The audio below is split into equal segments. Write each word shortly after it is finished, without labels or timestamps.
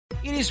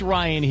It is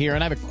Ryan here,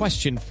 and I have a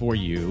question for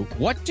you.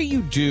 What do you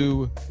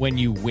do when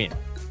you win?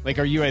 Like,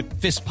 are you a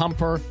fist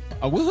pumper,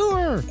 a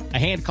woohooer, a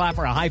hand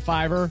clapper, a high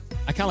fiver?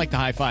 I kind of like the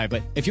high five,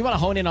 but if you want to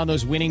hone in on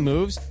those winning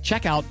moves,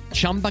 check out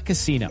Chumba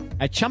Casino.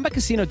 At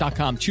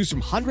ChumbaCasino.com, choose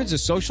from hundreds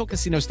of social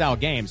casino-style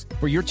games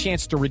for your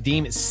chance to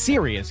redeem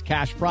serious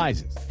cash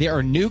prizes. There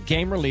are new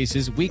game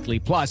releases weekly,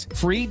 plus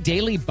free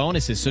daily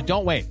bonuses. So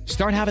don't wait.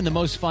 Start having the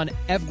most fun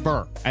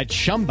ever at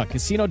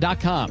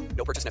ChumbaCasino.com.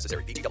 No purchase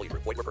necessary. VGW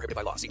Group. Void where prohibited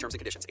by law. See terms and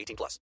conditions.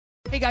 18+.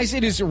 Hey guys,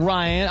 it is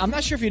Ryan. I'm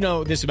not sure if you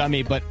know this about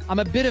me, but I'm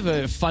a bit of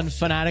a fun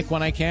fanatic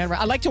when I can.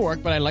 I like to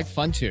work, but I like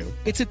fun too.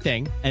 It's a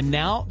thing. And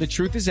now the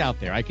truth is out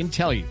there. I can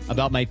tell you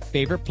about my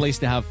favorite place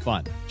to have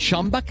fun.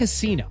 Chumba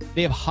Casino.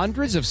 They have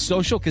hundreds of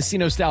social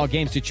casino style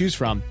games to choose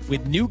from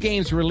with new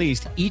games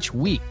released each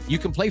week. You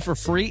can play for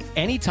free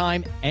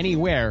anytime,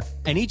 anywhere.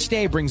 And each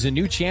day brings a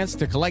new chance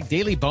to collect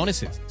daily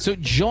bonuses. So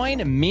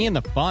join me in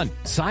the fun.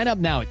 Sign up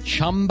now at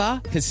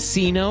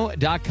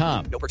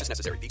ChumbaCasino.com. No purchase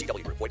necessary.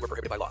 VGW Group. Void where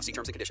prohibited by law. See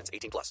terms and conditions.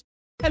 18+.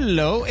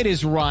 Hello, it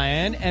is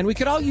Ryan, and we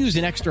could all use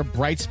an extra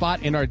bright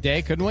spot in our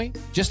day, couldn't we?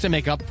 Just to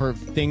make up for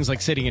things like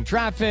sitting in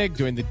traffic,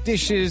 doing the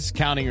dishes,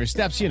 counting your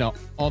steps, you know,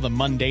 all the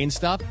mundane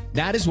stuff.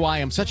 That is why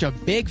I'm such a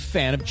big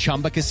fan of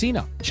Chumba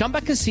Casino. Chumba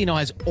Casino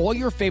has all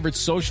your favorite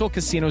social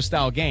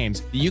casino-style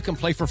games that you can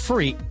play for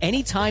free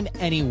anytime,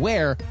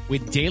 anywhere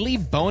with daily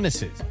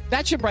bonuses.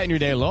 That should brighten your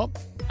day a little.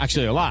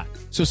 Actually, a lot.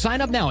 So sign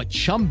up now at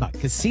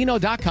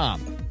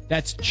ChumbaCasino.com.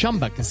 That's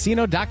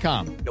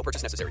ChumbaCasino.com. No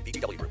purchase necessary.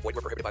 VGW Group. Void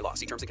where prohibited by law.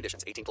 See terms and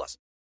conditions. 18+.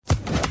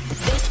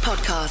 This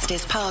podcast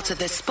is part of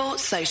the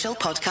Sports Social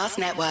Podcast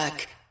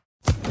Network.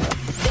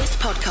 This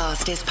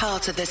podcast is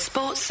part of the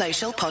Sports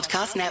Social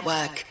Podcast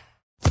Network.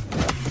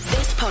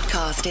 This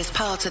podcast is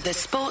part of the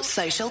Sports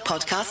Social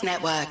Podcast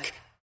Network.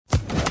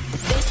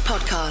 This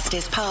podcast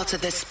is part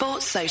of the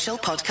Sports Social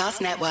Podcast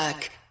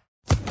Network.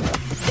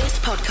 This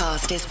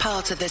podcast is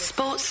part of the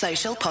Sports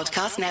Social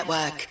Podcast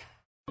Network.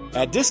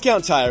 At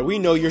Discount Tire, we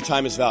know your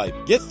time is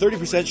valuable. Get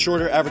 30%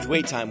 shorter average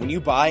wait time when you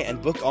buy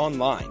and book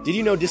online. Did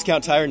you know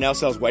Discount Tire now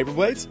sells wiper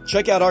blades?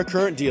 Check out our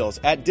current deals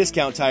at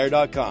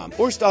DiscountTire.com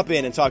or stop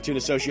in and talk to an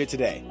associate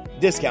today.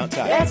 Discount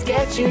Tire. Let's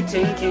get you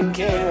taken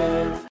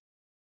care of.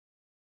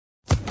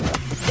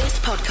 This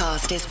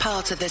podcast is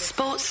part of the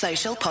Sports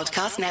Social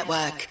Podcast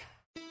Network.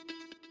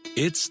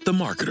 It's The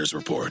Marketer's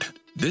Report.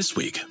 This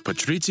week,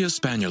 Patrizia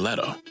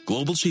Spagnoletto,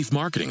 Global Chief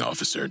Marketing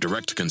Officer,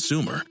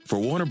 Direct-to-Consumer for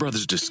Warner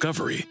Brothers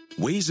Discovery,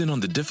 weighs in on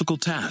the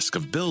difficult task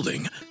of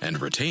building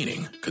and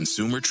retaining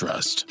consumer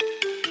trust.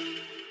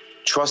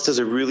 Trust is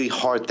a really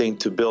hard thing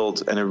to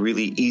build and a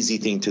really easy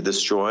thing to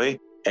destroy,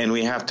 and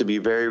we have to be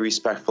very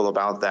respectful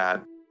about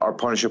that. Our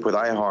partnership with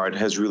iHeart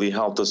has really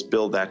helped us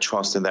build that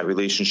trust and that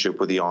relationship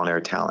with the on-air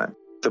talent.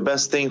 The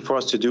best thing for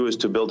us to do is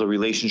to build a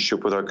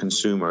relationship with our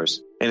consumers.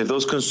 And if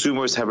those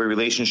consumers have a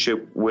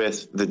relationship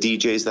with the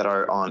DJs that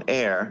are on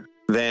air,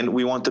 then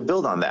we want to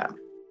build on that.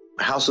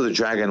 House of the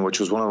Dragon, which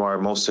was one of our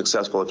most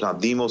successful, if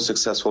not the most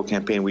successful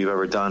campaign we've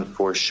ever done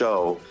for a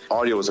show,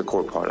 audio was a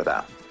core part of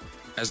that.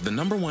 As the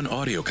 #1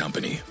 audio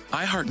company,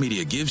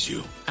 iHeartMedia gives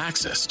you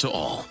access to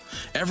all.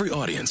 Every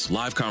audience,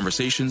 live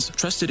conversations,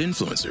 trusted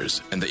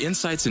influencers, and the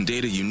insights and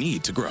data you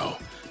need to grow.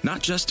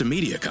 Not just a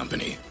media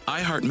company,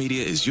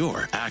 iHeartMedia is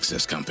your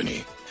access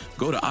company.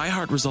 Go to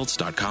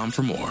iHeartResults.com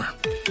for more.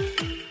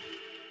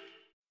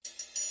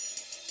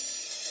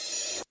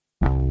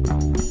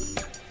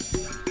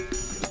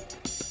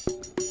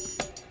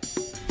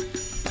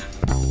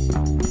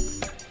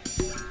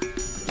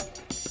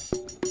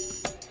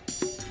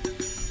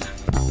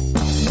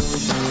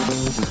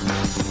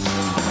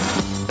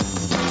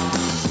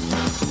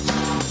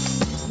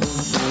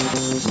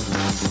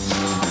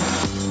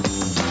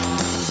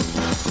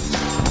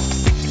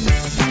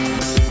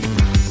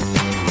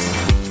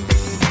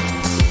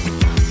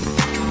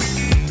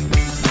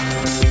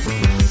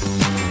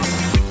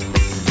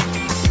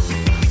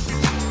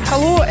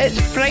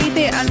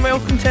 And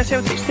welcome to A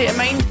Celtic State of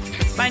Mind.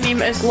 My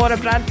name is Laura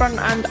Bradburn,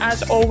 and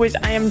as always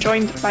I am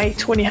joined by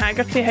Tony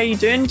Haggerty. How you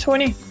doing,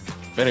 Tony?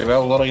 Very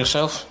well, Laura,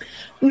 yourself?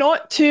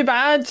 Not too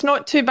bad,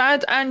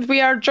 and we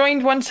are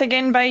joined once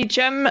again by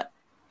Jim.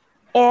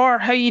 Or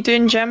how you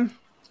doing, Jim?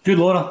 Good,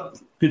 Laura.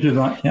 Good to be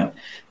back, yeah.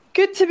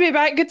 Good to be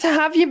back, good to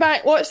have you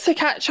back. What's to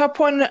catch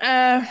up on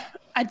a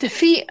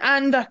defeat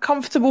and a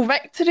comfortable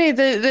victory?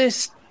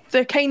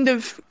 The kind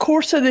of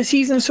course of the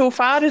season so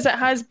far as it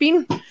has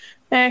been.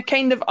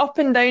 Kind of up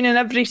and down in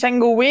every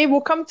single way.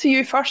 We'll come to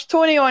you first,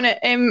 Tony, on it.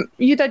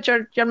 You did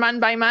your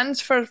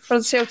man-by-mans for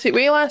the Celtic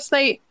way last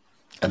night.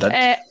 I did.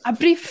 A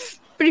brief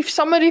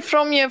summary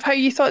from you of how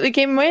you thought the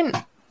game went.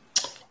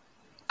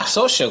 I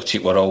thought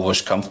Celtic were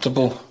always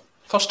comfortable.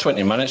 First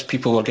 20 minutes,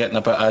 people were getting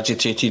a bit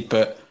agitated,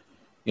 but,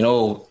 you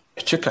know,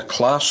 it took a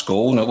class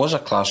goal, and it was a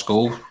class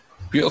goal.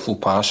 Beautiful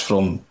pass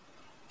from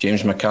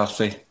James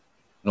McCarthy, you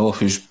know,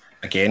 who's,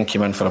 again,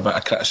 came in for a bit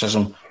of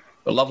criticism.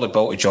 A lovely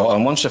ball to Jota,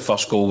 and once the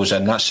first goal was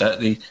in, that's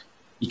it.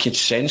 You could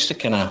sense the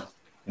kind of,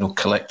 you know,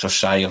 collective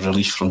sigh of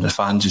relief from the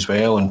fans as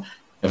well, and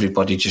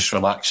everybody just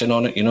relaxing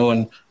on it, you know.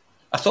 And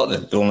I thought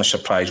that the only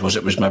surprise was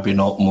it was maybe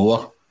not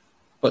more.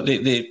 But they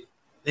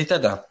did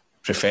a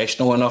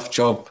professional enough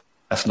job,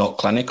 if not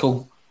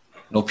clinical.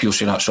 No people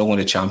saying that's wrong with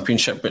the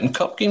Championship, but in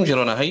cup games you're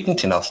on a hiding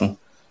to nothing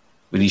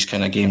with these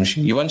kind of games.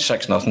 You win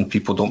 6-0,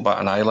 people don't bat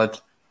an eyelid.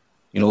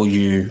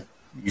 You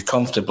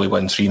comfortably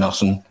win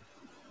 3-0.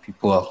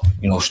 People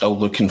are, still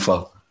looking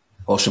for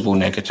possible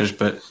negatives,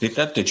 but they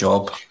did the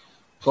job.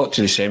 Got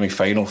to the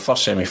semi-final,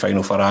 first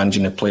semi-final for Ange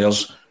and the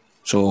players.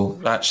 So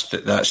that's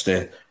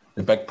the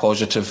big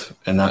positive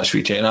in that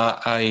sweet.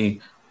 And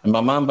in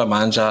my man by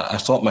man's, I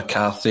thought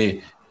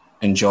McCarthy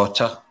and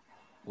Jota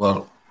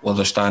were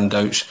the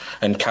standouts,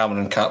 and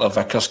Cameron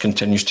Carter-Vickers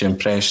continues to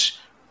impress,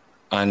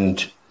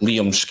 and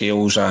Liam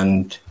Scales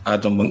and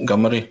Adam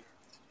Montgomery,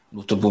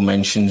 notable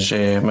mentions.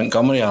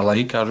 Montgomery I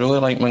really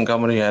like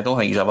Montgomery. I don't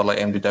think he's ever let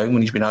anybody down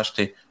when he's been asked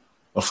to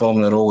perform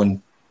in the role,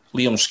 and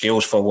Liam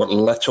Scales, for what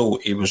little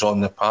he was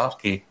on the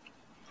park,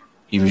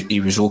 he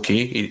was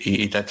okay,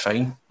 he did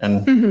fine,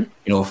 and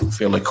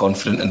fairly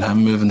confident in him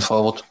moving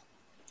forward.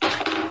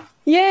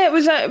 Yeah, it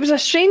was a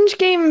strange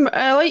game.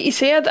 Like you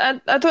said,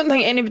 I don't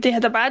think anybody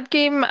had a bad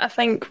game. I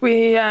think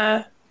we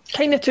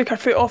kind of took our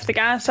foot off the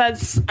gas,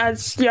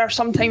 as you are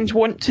sometimes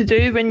wont to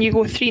do when you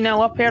go 3-0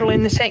 up early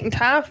in the second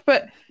half.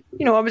 But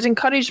I was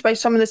encouraged by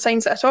some of the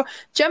signs that I saw.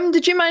 Jim,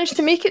 did you manage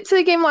to make it to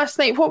the game last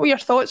night? What were your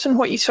thoughts on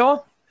what you saw?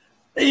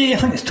 I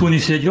think as Tony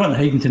said, you're not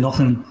hiding to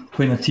nothing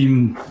playing a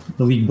team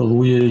the league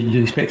below you.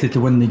 You're expected to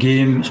win the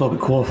game. It's all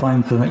about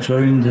qualifying for the next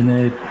round, and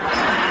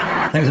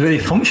I think it's a very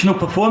functional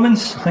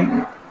performance. I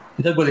think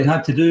they did what they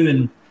had to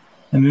do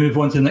and move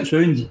on to the next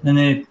round,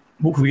 and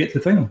hopefully we get to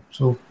the final.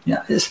 So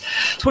yeah, it's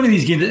one of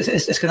these games.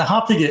 It's kind of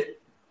hard to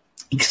get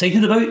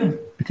excited about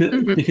it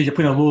because you're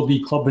playing a lower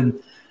league club, and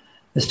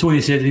as Tony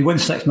said, if you win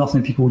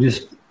 6-0, people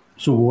just,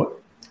 so what?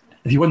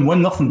 If you win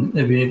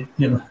 1-0,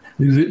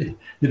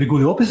 they would go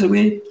the opposite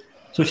way.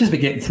 So it's just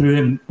about getting through,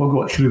 and we'll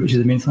go through, which is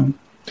the main thing.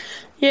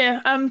 Yeah,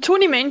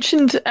 Tony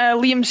mentioned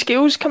Liam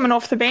Scales coming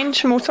off the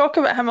bench, and we'll talk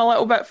about him a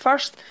little bit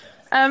first.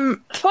 I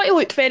thought he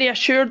looked very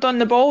assured on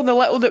the ball, the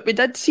little that we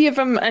did see of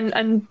him,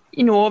 and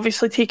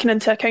obviously taking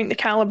into account the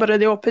calibre of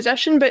the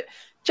opposition. But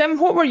Jim,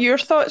 what were your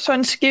thoughts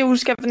on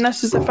Scales, given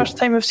this is the first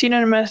time I've seen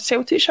him in a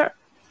Celtic shirt?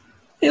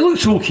 It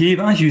looks okay,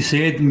 but as you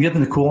said, given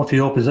the quality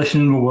of the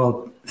opposition, we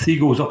were 3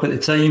 goals up at the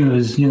time. It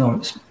was,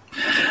 it's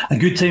a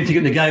good time to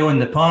get the guy on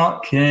the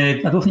park.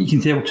 I don't think you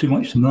can tell too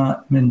much from that.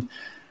 I mean,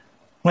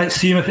 let's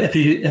see him if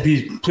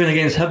he's playing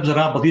against Hibs or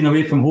Aberdeen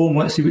away from home.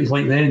 Let's see what he's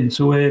like then.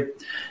 So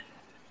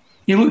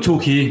he looked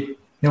okay.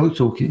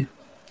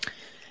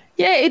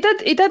 Yeah,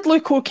 he did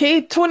look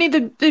okay. Tony,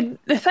 the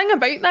thing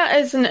about that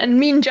is, and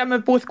me and Jim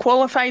have both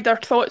qualified our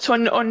thoughts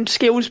on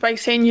Scales by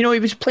saying, he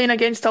was playing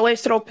against a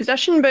lesser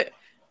opposition, but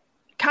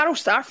Carl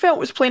Starfelt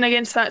was playing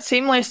against that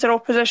same Leicester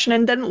opposition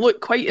and didn't look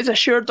quite as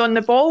assured on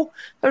the ball.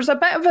 There's a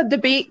bit of a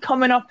debate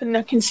coming up, and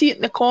I can see it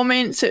in the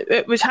comments.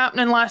 It was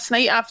happening last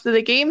night after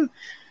the game.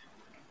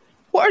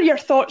 What are your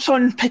thoughts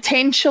on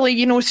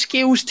potentially,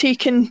 Scales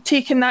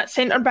taking that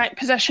centre-back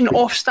position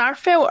off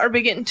Starfelt? Are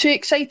we getting too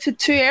excited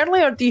too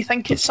early, or do you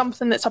think it's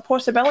something that's a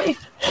possibility?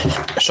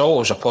 It's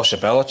always a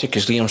possibility,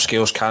 because Liam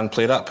Scales can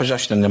play that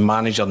position and the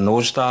manager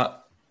knows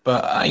that.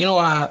 But,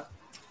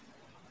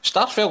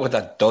 Starfelt had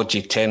a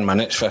dodgy 10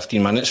 minutes,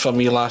 15 minutes for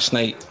me last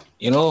night,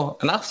 and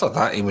after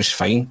that he was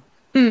fine.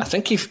 I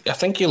think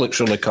he looks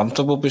really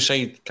comfortable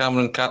beside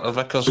Cameron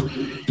Carter-Vickers.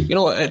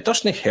 It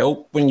doesn't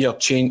help when you're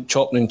chopping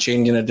and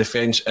changing a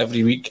defence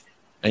every week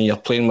and you're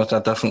playing with a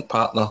different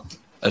partner,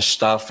 as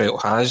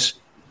Starfelt has.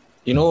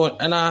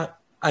 And I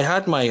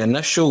had my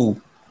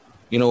initial,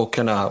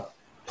 kind of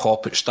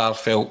pop at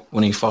Starfelt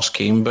when he first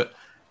came, but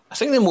I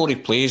think the more he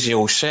plays,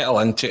 he'll settle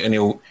into it and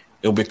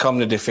he'll become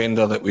the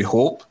defender that we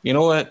hope.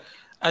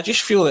 I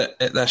just feel that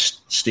at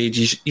this stage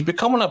he's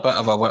becoming a bit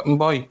of a whipping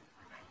boy.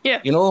 Yeah.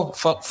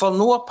 For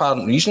no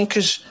apparent reason,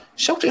 because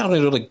Celtic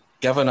haven't really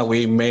given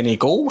away many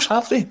goals,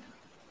 have they,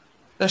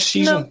 this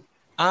season? No.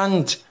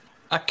 And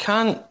I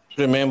can't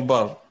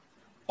remember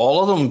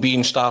all of them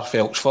being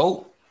Starfelt's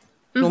fault.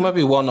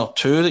 Maybe one or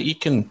two that you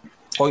can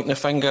point the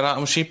finger at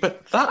and say,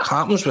 but that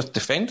happens with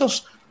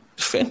defenders.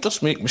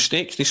 Defenders make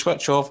mistakes, they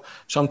switch off,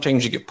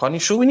 sometimes you get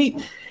punished. So we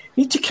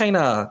need to kind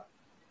of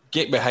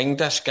get behind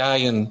this guy,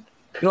 and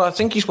I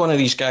think he's one of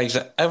these guys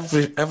that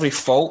every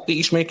fault that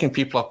he's making,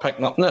 people are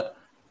picking up on it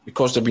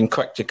because they've been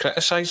quick to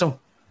criticise him.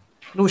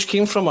 He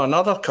came from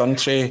another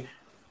country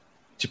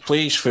to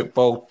play his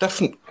football,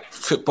 different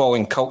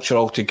footballing culture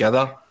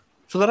altogether.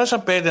 So there is a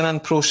bedding in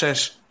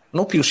process. I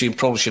know people say he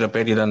probably should have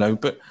bedded in now,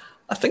 but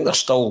I think there's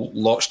still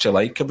lots to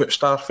like about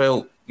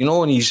Starfelt,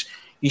 and he's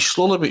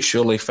slowly but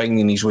surely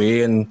finding his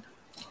way. And,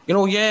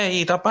 he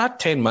had a bad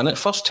 10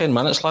 minutes. First 10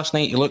 minutes last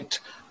night, he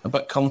looked a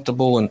bit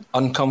comfortable and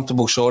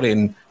uncomfortable,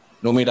 and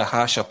made a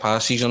hash of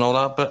passes and all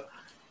that. But,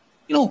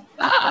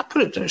 I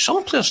put it down.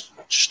 Some players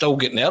still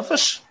get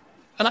nervous.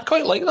 And I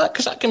quite like that,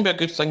 because that can be a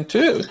good thing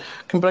too. It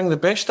can bring the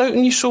best out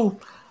in you. So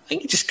I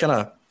think you just kind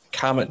of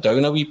calm it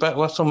down a wee bit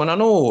with him. And I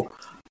know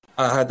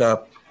I had an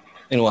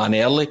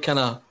early kind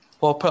of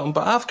pop at him,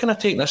 but I've kind of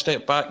taken a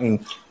step back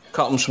and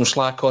cut him some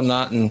slack on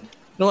that. And,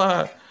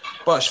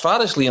 But as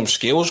far as Liam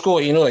Scales go,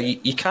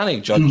 you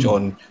can't judge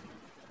on,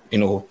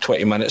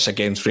 20 minutes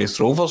against Wraith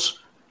Rovers.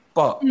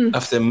 But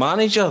if the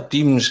manager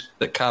deems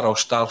that Carol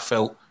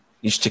Starfelt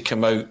needs to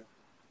come out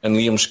and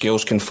Liam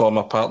Scales can form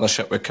a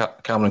partnership with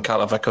Cameron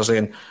Carter-Vickers,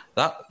 then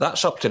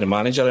that's up to the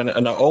manager.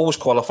 And I always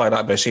qualify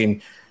that by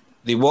saying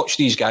they watch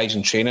these guys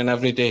in training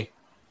every day.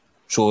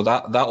 So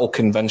that will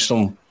convince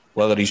them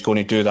whether he's going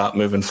to do that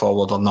moving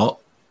forward or not.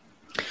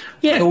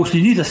 Yeah. Also,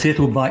 you need a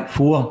settled back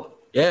four.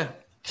 Yeah.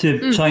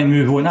 To try and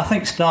move on. I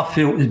think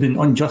Starfelt has been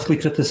unjustly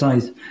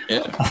criticised.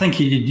 Yeah. I think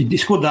he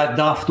scored that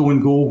daft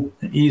own goal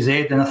at AZ,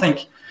 and I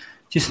think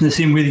just in the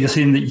same way that you're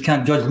saying that you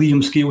can't judge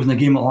Liam Scales in the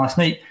game like last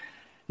night,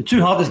 the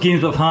two hardest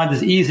games we've had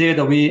is AZ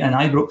away and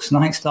Ibrox, and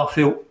I think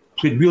Starfelt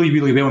played really,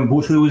 really well in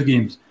both of those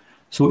games.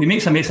 So he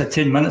makes a mess of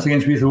 10 minutes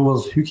against Wraith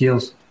Rovers, who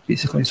cares,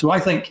 basically. So I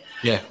think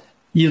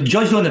you're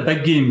judged on the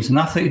big games, and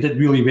I think he did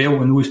really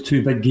well in those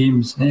two big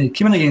games. He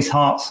came in against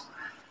Hearts,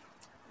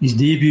 his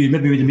debut,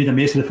 maybe he made a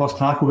mess of the first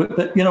tackle,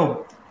 but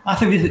I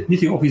think we need to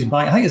get off his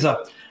back. I think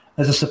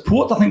as a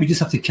support, I think we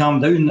just have to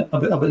calm down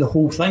about the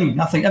whole thing.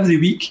 I think every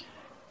week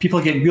people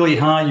are getting really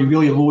high and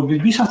really low. We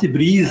just have to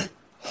breathe.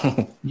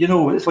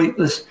 It's like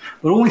this.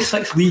 We're only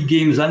 6 league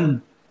games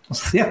in.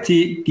 There's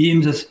 38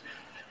 games.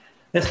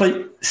 It's like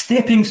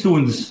stepping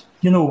stones.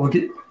 We'll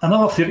get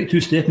another 32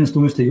 stepping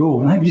stones to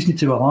go. And I think we just need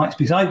to relax,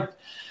 because I've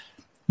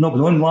not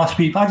been on last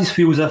week. I just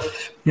feel as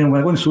if, when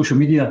I go on social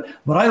media,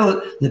 we're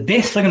either the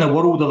best thing in the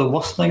world or the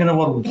worst thing in the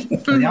world.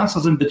 The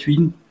answer's in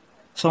between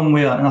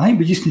somewhere. And I think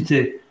we just need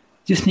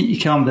to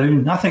calm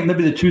down. I think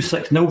maybe the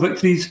 2-6-0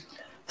 victories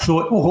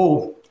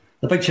thought,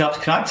 the big chaps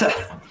cracked it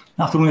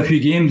after only a few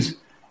games.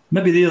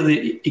 Maybe they're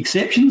the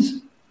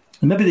exceptions.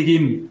 And maybe the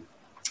game,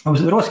 I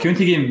was at the Ross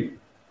County game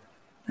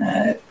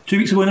 2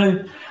 weeks ago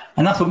now,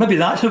 and I thought maybe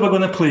that's how we're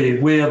going to play,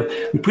 where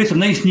we play some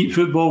nice, neat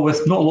football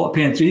with not a lot of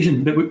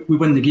penetration, but we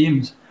win the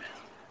games.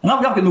 And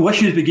I've got no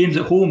issues with games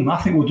at home.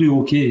 I think we'll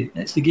do okay.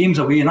 It's the games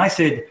away. And I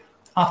said,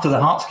 after the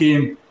Hearts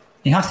game,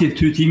 he has to have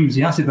two teams.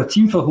 He has to have a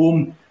team for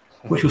home,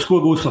 which will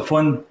score goals for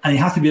fun, and he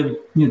has to be able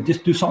to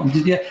just do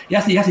something. He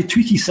has to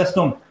tweak his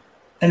system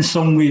in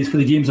some ways for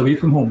the games away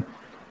from home,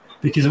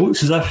 because it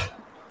looks as if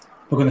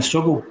we're going to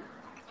struggle.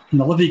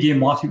 And the Livy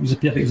game last week was a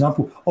perfect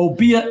example,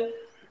 albeit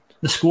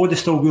the squad is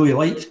still really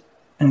light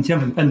in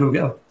terms of, and we'll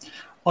get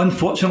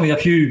unfortunately a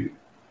few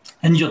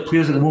injured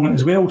players at the moment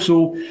as well.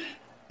 So,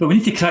 but we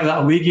need to crack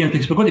that away game,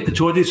 because we're going to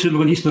Pittodrie soon, we're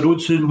going to Easter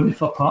Road soon, we're going to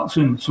Fir Park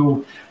soon.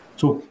 So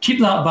keep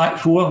that back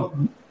four,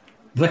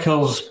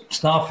 Vickers,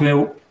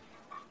 Starfelt,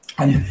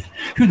 and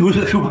who knows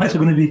what the fullbacks are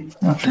going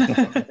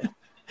to be.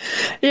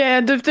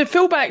 Yeah, the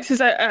fullbacks is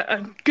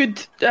a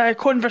good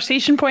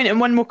conversation point, and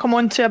one we'll come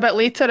on to a bit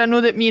later. I know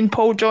that me and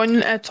Paul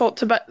John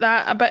talked about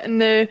that a bit in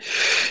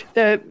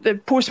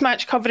the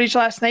post-match coverage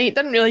last night.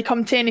 Didn't really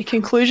come to any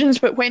conclusions,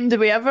 but when do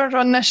we ever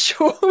on this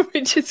show?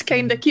 We just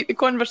kind of keep the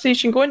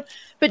conversation going.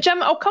 But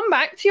Jim, I'll come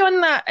back to you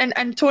on that,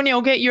 and Tony,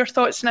 I'll get your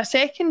thoughts in a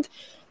second.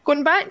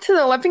 Going back to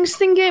the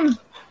Livingston game,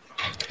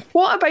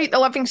 what about the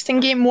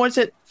Livingston game was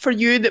it for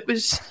you that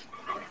was,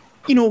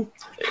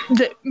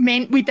 that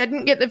meant we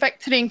didn't get the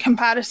victory in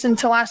comparison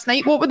to last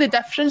night? What were the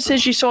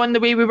differences you saw in the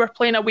way we were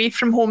playing away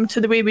from home to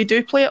the way we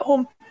do play at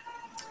home?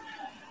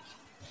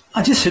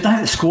 I just said, I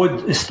think the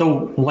squad is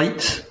still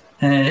light.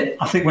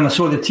 I think when I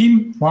saw the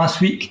team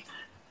last week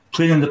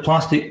playing on the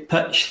plastic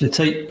pitch, the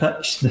tight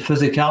pitch, the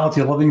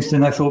physicality of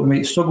Livingston, I thought we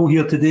might struggle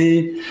here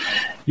today.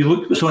 You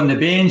look what's on the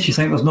bench, you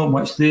think there's not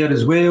much there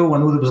as well. I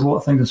know there was a lot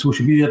of things on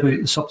social media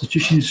about the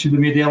substitutions should be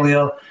made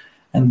earlier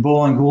and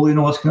ball and goalie and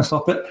all this kind of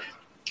stuff, but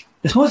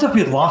it's not as if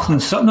we had Larson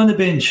sitting on the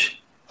bench.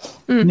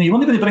 You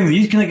weren't going to bring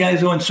these kind of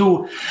guys on.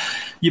 So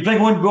you bring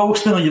on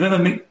Ralston or you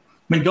bring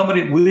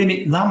Montgomery, will they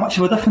make that much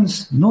of a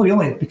difference? No,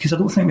 really, because I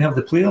don't think we have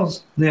the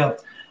players there.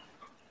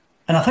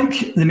 And I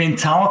think the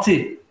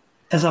mentality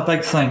is a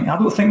big thing. I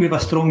don't think we have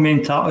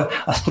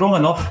a strong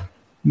enough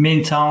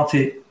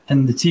mentality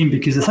in the team,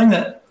 because the thing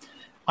that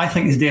I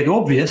think is dead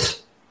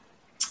obvious,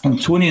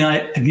 and Tony and I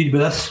agreed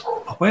with this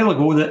a while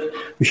ago, that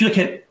we should have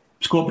kept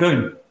Scott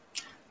Brown.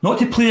 Not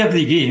to play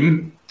every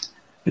game,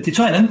 but to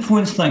try and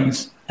influence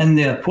things in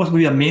there,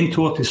 possibly a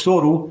mentor to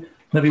Sorrow,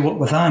 maybe work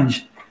with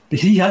Ange,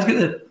 because he has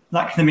got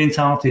that kind of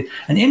mentality.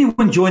 And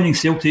anyone joining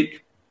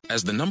Celtic...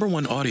 As the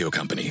 #1 audio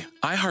company,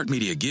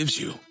 iHeartMedia gives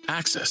you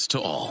access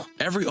to all.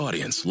 Every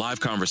audience,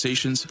 live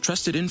conversations,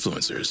 trusted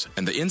influencers,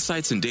 and the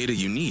insights and data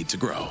you need to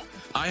grow.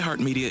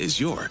 iHeartMedia is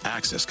your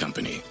access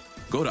company.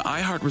 Go to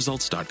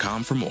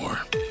iHeartResults.com for more.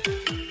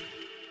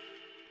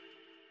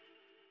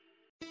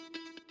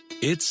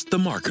 It's The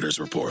Marketer's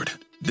Report.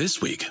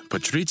 This week,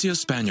 Patrizia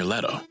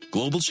Spagnoletto,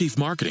 Global Chief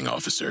Marketing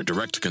Officer,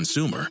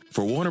 Direct-to-Consumer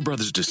for Warner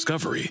Brothers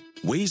Discovery,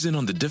 weighs in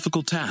on the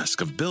difficult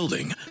task of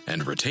building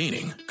and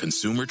retaining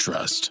consumer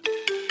trust.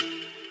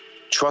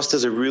 Trust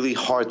is a really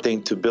hard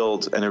thing to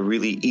build and a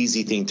really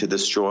easy thing to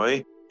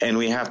destroy, and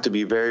we have to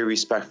be very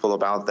respectful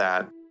about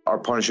that. Our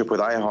partnership with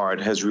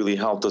iHeart has really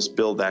helped us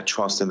build that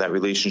trust and that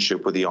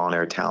relationship with the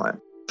on-air talent.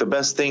 The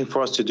best thing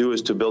for us to do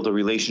is to build a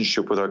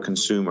relationship with our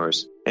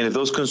consumers. And if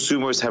those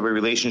consumers have a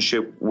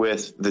relationship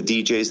with the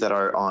DJs that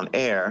are on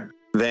air,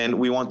 then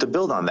we want to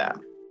build on that.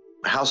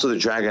 House of the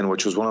Dragon,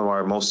 which was one of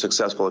our most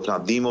successful, if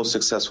not the most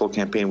successful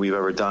campaign we've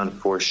ever done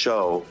for a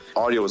show,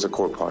 audio was a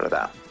core part of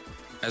that.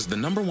 As the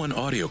 #1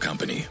 audio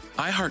company,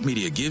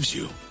 iHeartMedia gives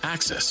you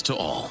access to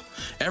all.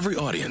 Every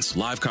audience,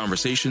 live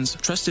conversations,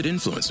 trusted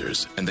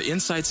influencers, and the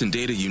insights and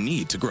data you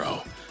need to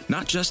grow.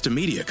 Not just a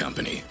media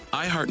company,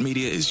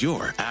 iHeartMedia is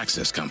your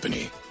access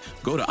company.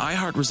 Go to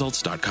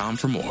iHeartResults.com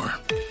for more.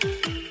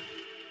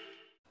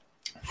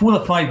 4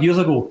 or 5 years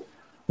ago,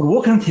 we're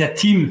walking into a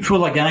team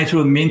full of guys who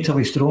are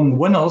mentally strong,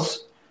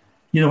 winners.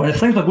 And if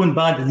things are going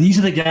bad, these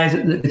are the guys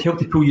that help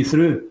to pull you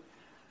through.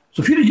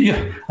 So if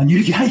you're a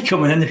new guy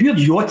coming in, if you're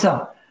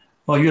Jota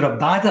or you're a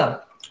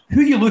Badder,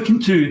 who are you looking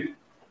to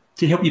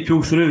help you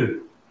pull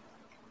through?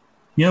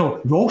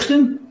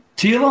 Ralston,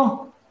 Taylor,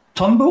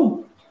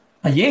 Turnbull,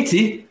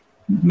 Ayeti.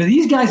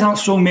 These guys aren't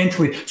strong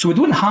mentally, so we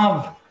don't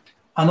have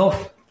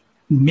enough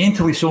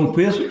mentally strong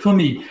players for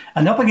me.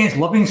 And up against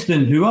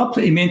Livingston, who are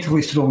pretty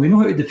mentally strong, they know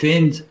how to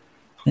defend,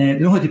 they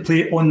know how to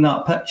play on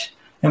that pitch.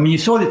 And when you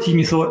saw the team,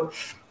 you thought,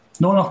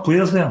 not enough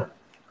players there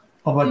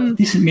of a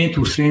decent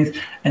mental strength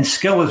and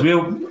skill as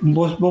well.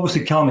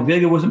 Obviously, Callum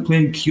McGregor wasn't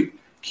playing,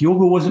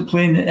 Kyogo wasn't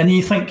playing, and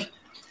you think,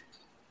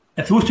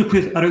 if those two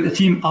players are out of the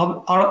team,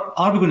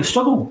 are we going to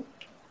struggle?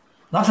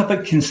 That's a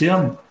big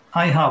concern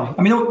I have.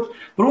 I mean,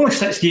 we're only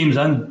 6 games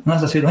in, and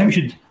as I said, I think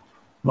we should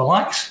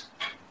relax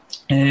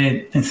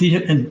and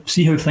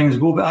see how things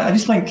go. But I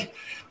just think,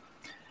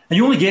 and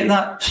you only get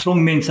that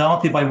strong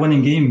mentality by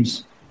winning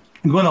games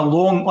and going a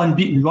long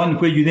unbeaten run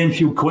where you then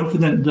feel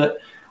confident that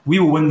we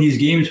will win these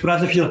games.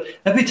 Whereas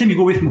every time you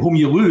go away from home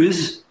you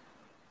lose,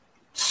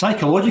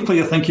 psychologically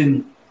you're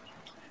thinking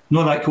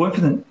not that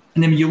confident,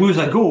 and then when you lose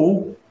a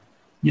goal,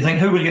 you think,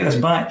 how are we going to get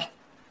this back?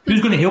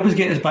 Who's going to help us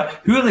get this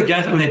back? Who are the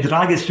guys that are going to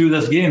drag us through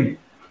this game?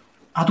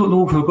 I don't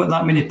know if we've got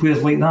that many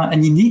players like that,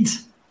 and you need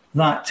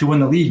that to win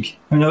the league.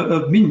 I mean,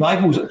 our main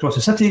rivals across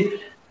the city,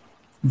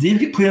 they've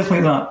got players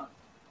like that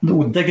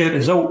will dig out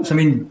results. I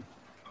mean,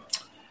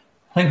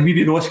 I think we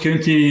beat Ross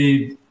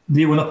County,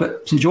 they went up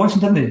at St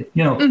Johnstone, didn't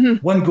they?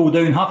 One goal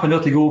down, half an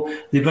hour to go,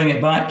 they bring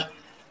it back.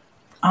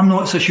 I'm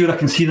not so sure I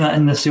can see that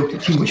in the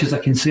Celtic team, which is a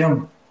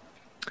concern.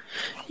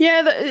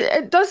 Yeah,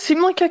 it does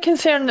seem like a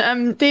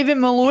concern. David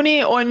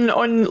Maloney on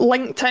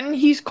LinkedIn,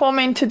 he's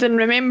commented, and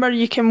remember,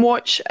 you can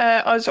watch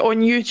us on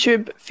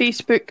YouTube,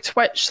 Facebook,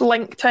 Twitch,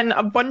 LinkedIn,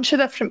 a bunch of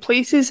different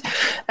places.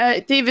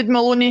 David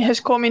Maloney has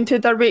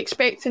commented, are we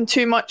expecting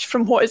too much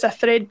from what is a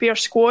threadbare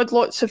squad?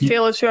 Lots of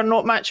fellas who are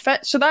not match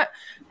fit. So that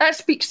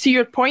speaks to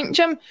your point,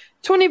 Jim.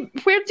 Tony,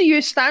 where do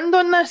you stand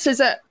on this?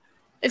 Is it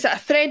a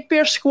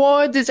threadbare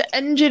squad? Is it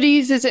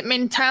injuries? Is it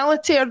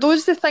mentality? Are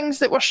those the things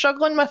that we're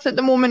struggling with at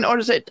the moment, or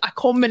is it a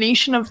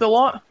combination of the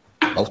lot?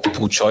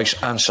 Multiple choice,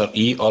 answer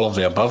E, all of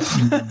the above.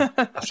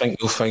 I think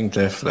you'll find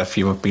if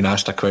you have been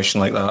asked a question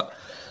like that.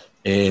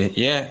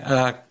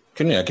 I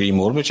couldn't agree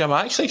more with Jim.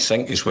 I actually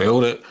think as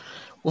well that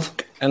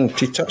and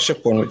to touch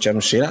upon what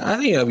Jim's saying, I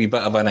think a wee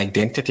bit of an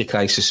identity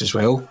crisis as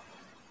well.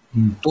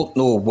 Don't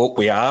know what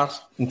we are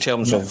in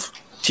terms of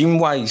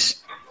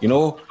team-wise,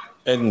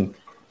 and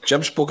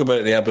Jim spoke about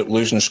it there about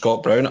losing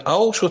Scott Brown. I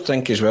also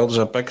think as well there's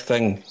a big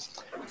thing,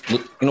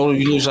 you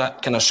lose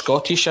that kind of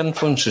Scottish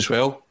influence as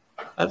well.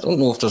 I don't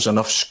know if there's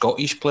enough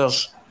Scottish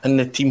players in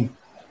the team,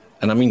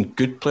 and I mean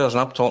good players,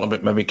 and I'm talking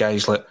about maybe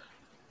guys like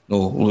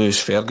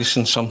Lewis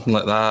Ferguson, something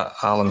like that,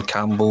 Alan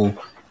Campbell,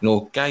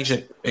 guys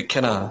that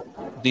kind of,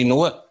 they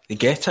know it, they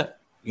get it,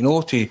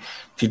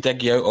 to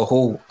dig you out a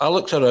hole. I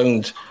looked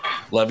around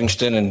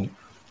Livingston and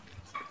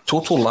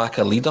total lack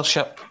of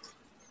leadership,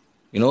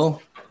 you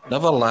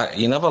never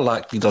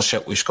lacked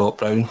leadership with Scott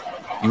Brown.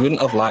 You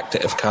wouldn't have lacked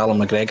it if Callum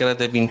McGregor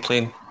had been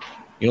playing,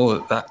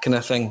 that kind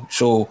of thing.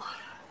 So,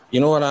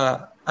 and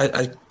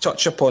I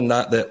touch upon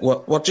that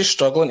we're just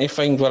struggling to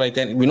find our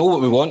identity. We know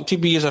what we want to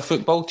be as a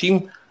football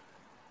team,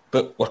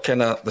 but we're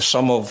kind of the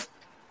sum of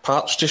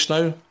parts just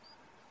now,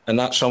 and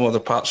that sum of the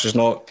parts is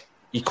not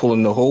equal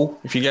in the whole,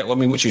 if you get what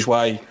I mean, which is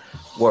why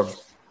we're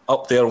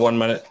up there 1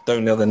 minute,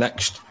 down there the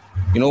next.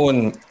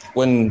 And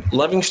when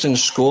Livingston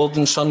scored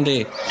on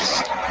Sunday,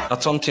 I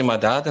turned to my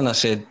dad and I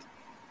said,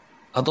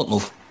 I don't know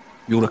if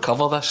you'll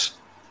recover this.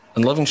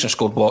 And Livingston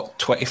scored,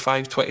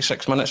 25,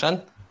 26 minutes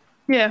in?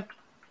 Yeah.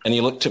 And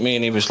he looked at me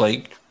and he was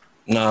like,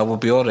 nah, we'll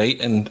be all right.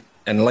 And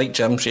like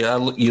Jim said,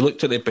 you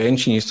looked at the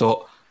bench and you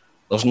thought,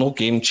 there's no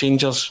game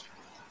changers.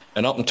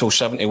 And up until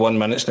 71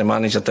 minutes, the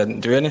manager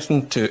didn't do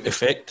anything to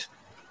affect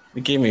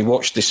the game. We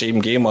watched the same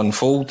game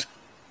unfold,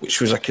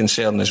 which was a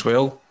concern as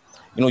well.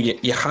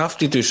 You have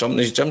to do something.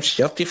 As Jim said,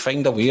 you have to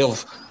find a way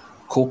of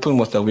coping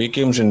with away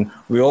games, and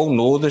we all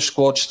know the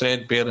squad's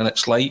threadbare and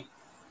it's light,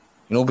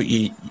 but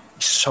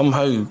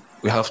somehow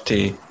we have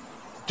to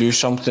do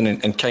something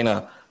and kind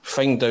of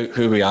find out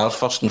who we are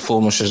first and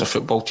foremost as a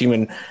football team.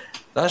 And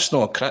that's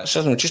not a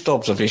criticism, just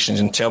observations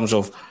in terms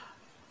of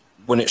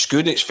when it's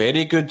good, it's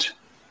very good,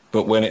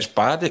 but when it's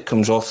bad, it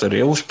comes off the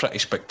rails pretty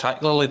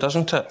spectacularly,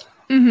 doesn't it?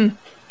 Mm-hmm.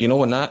 You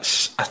know, and I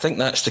think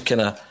that's the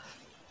kind of,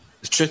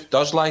 the truth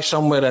does lie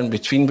somewhere in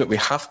between, but we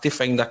have to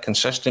find a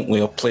consistent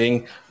way of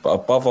playing. But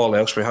above all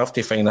else, we have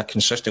to find a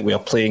consistent way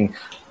of playing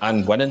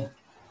and winning.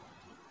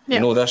 Yeah. You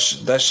know,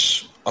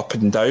 this up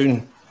and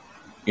down,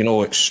 you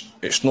know, it's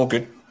no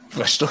good.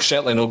 It's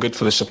certainly no good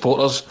for the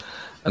supporters,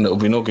 and it'll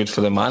be no good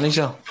for the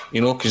manager,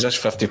 you know, because this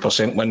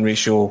 50% win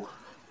ratio,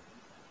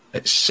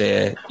 it's,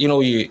 you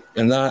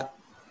know,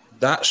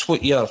 that's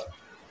what you're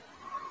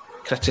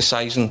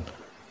criticising.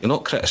 You're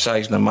not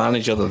criticising the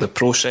manager or the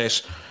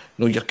process.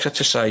 No, you're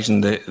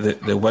criticising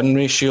the win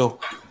ratio,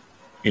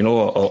 you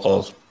know,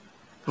 or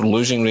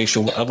losing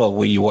ratio, whatever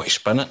way you want to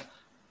spin it.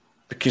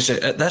 Because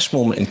at this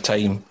moment in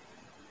time,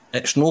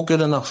 it's no good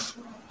enough.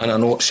 And I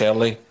know it's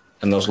early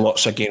and there's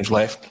lots of games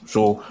left.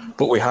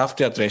 But we have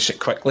to address it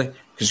quickly,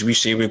 because we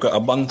say we've got a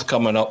month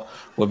coming up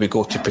where we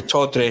go to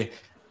Pittodrie,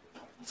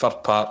 Fir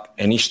Park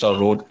and Easter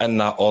Road in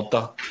that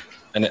order.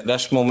 And at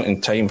this moment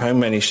in time, how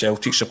many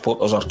Celtic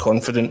supporters are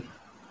confident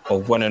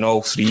of winning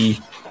all three,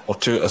 or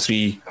 2 out of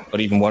 3, or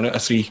even 1 out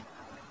of 3?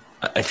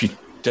 If you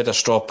did a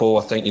straw poll,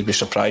 I think you'd be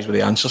surprised with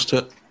the answers to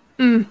it.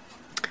 Mm.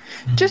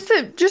 Just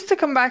to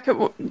come back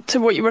to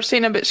what you were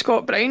saying about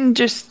Scott Brown,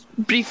 just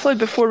briefly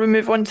before we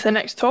move on to the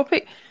next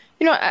topic.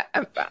 You know,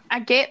 I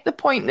get the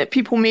point that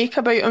people make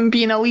about him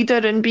being a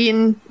leader and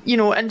being, you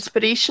know,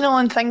 inspirational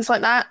and things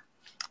like that.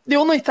 The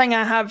only thing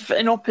I have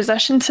in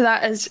opposition to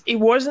that is he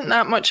wasn't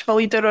that much of a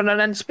leader or an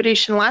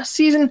inspiration last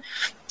season.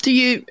 Do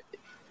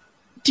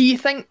you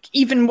think,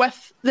 even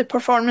with the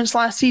performance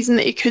last season,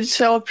 that he could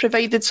still have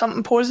provided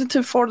something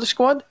positive for the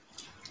squad?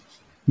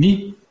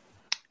 Me?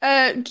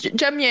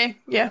 Jim,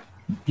 yeah.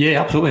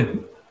 Yeah,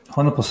 absolutely.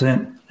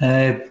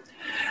 100%.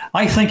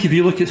 I think if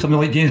you look at something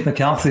like James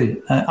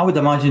McCarthy, I would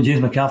imagine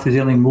James McCarthy's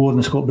earning more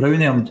than Scott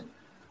Brown earned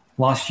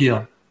last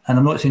year. And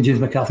I'm not saying James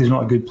McCarthy's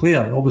not a good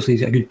player. Obviously,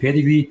 he's got a good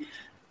pedigree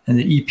in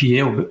the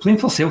EPL, but playing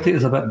for Celtic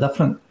is a bit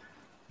different.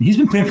 He's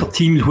been playing for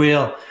teams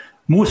where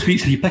most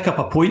weeks, if you pick up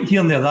a point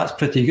here and there, that's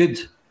pretty good.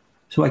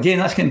 So again,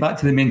 that's getting back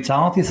to the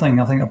mentality thing.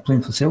 I think I'm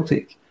playing for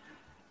Celtic.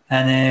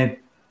 And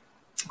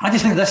I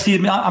just think this year,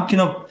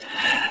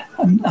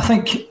 I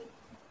think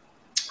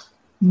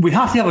we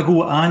have to have a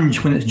go at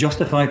Ange when it's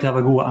justified to have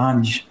a go at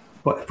Ange.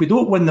 But if we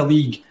don't win the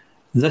league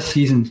this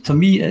season, to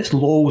me, it's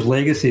Law's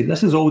legacy.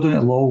 This is all down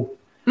to Law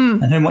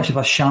and how much of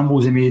a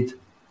shambles he made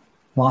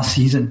last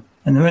season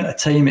and the amount of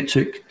time it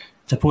took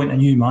to appoint a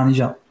new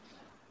manager.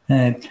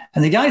 And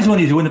the guy's on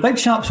his own. The big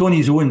chap's on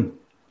his own.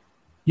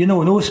 You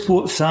know, no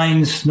sports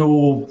science,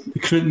 no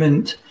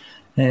recruitment,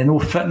 no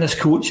fitness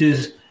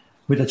coaches.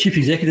 With a chief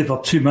executive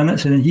for 2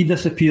 minutes and then he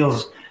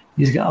disappears.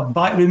 He's got a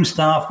backroom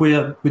staff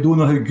where we don't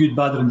know how good,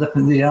 bad or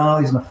indifferent they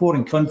are. He's in a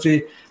foreign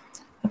country.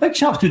 The big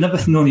chap's doing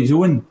everything on his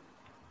own.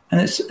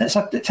 And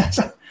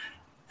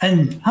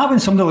and having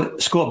somebody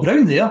like Scott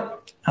Brown there,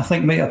 I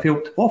think might have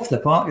helped off the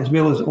park as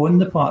well as on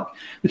the park.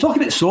 We talk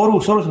about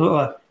Sorrell's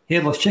about a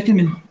headless chicken.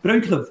 I mean,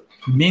 Brown could have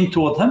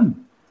mentored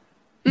him.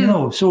 You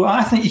know, so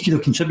I think he could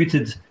have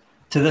contributed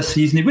to this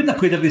season. He wouldn't have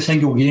played every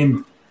single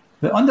game,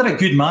 but under a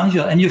good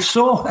manager, and you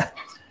saw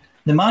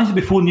the manager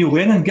before Neil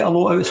Lennon get a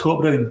lot out of Scott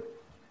Brown.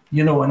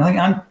 You know, and I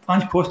think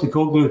Ange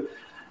Postecoglou,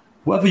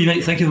 whatever you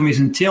might think of him, he's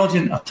an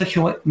intelligent,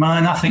 articulate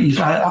man. I think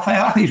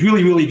he's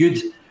really, really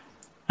good.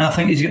 And I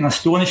think he's got an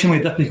astonishingly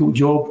difficult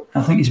job.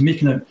 I think he's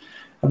making a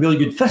really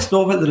good fist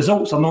of it. The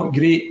results are not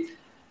great.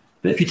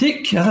 But if you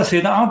take, as I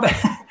said, I'm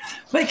a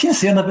bit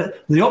concerned about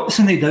the ups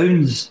and the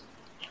downs.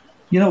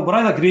 You know, we're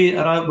either great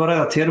or we're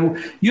either terrible.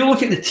 You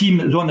look at the team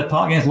that was on the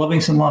park against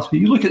Livingston last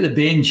week, you look at the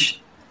bench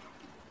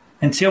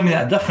and tell me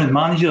that a different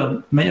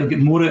manager might have got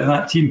more out of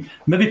that team.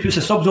 Maybe puts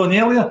the subs on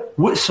earlier.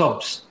 What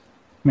subs?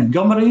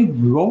 Montgomery,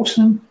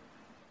 Wilson?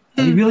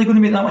 Are you really going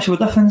to make that much of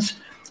a difference?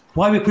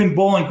 Why are we playing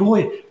ball and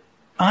goalie?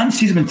 Ange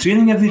sees him in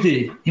training every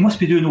day. He must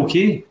be doing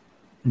okay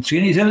in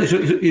training.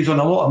 He's on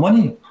a lot of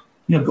money.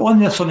 You know, go on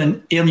there, son,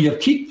 and earn your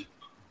keep.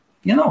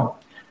 You know,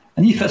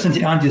 and he fits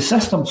into Ange's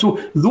system.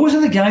 So those are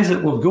the guys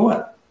that we've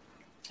got.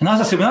 And as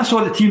I said, when I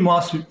saw the team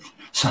last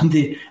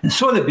Sunday and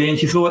saw the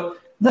bench, you thought,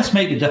 this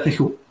might be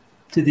difficult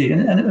today.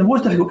 And it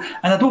was difficult.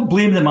 And I don't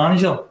blame the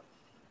manager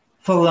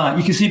for that.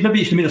 You can see maybe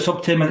he should have made a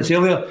sub 10 minutes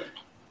earlier.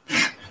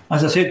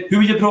 As I said, who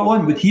would you brought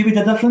on? Would he be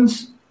the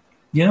difference?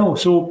 You know,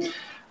 so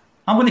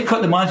I'm going to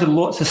cut the manager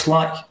lots of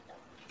slack.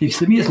 Because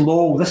to me it's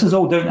Law. This is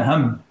all down to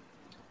him.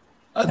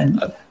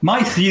 And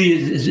my theory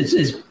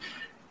is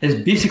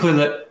basically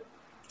that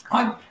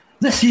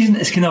this season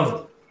is kind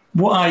of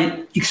what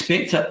I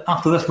expected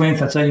after this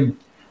length of time.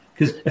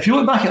 Because if you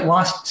look back at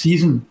last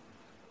season,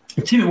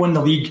 the team that won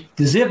the league,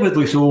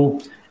 deservedly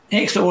so,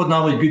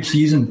 extraordinarily good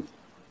season,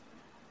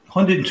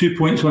 102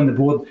 points on the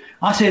board.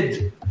 I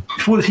said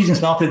before the season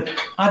started,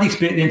 I'd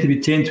expect them to be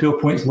 10,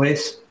 12 points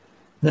less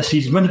this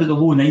season, winning about the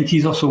low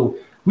 90s or so.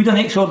 We had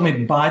an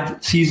extraordinarily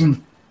bad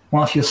season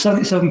last year,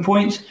 77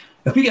 points.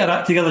 If we get our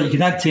act together, you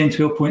can add 10,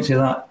 12 points to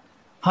that.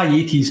 High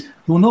 80s. There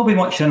will not be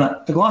much in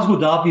it. The Glasgow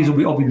Derbies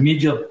will be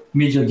major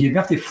game. We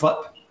have to flip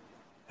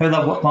how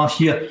that worked last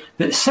year.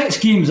 But 6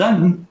 games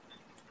in,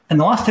 and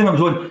the last time I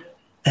was on,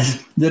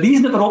 is the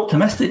reason that we're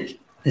optimistic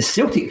as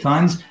Celtic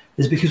fans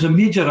is because our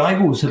major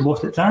rivals had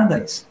lost at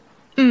Tannadice.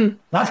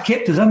 That's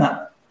kept us in it.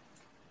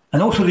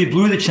 And also they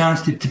blew the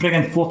chance to bring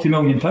in £40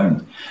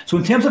 million. So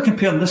in terms of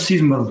comparing this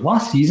season with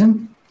last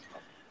season,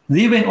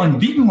 they went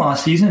unbeaten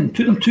last season. It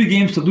took them 2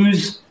 games to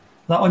lose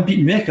that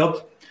unbeaten record.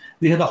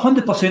 They had a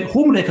 100%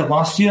 home record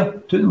last year.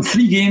 It took them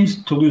 3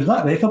 games to lose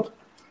that record.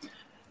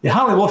 They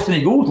hardly lost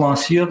any goals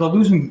last year. They're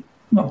losing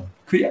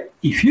quite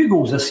a few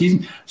goals this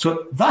season.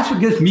 So that's what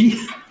gives me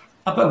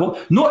a bit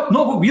of not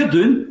what we're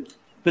doing,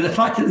 but the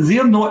fact that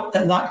they're not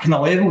at that kind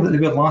of level that they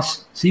were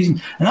last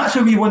season. And that's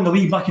how we won the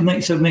league back in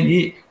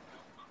 97-98.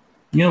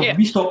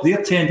 We stopped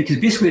their 10 because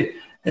basically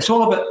it's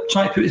all about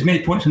trying to put as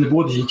many points on the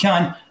board as you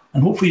can,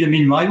 and hopefully the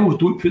main rivals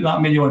don't put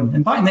that many on.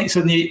 And back in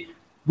 1978,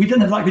 we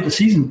didn't have that good a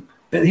season,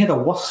 but they had a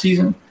worse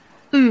season.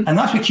 And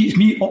that's what keeps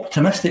me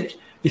optimistic,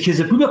 because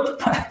if we were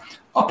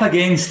up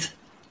against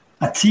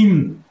a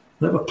team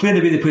that were playing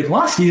the way they played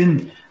last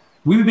season,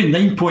 we would be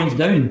 9 points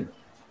down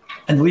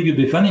and the league would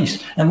be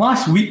finished. And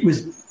last week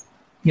was,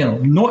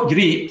 not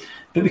great,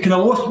 but we kind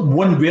of lost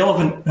one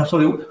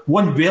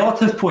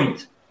relative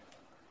point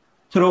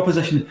to the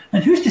opposition.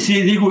 And who's to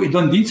say they go to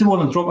Dundee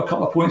tomorrow and drop a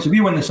couple of points, and we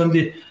win the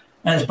Sunday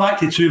and it's back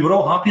to 2, we're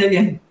all happy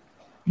again.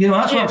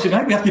 That's what I'm saying. I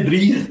think we have to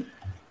breathe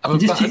and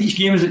just take each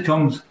game as it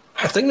comes.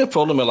 I think the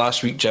problem with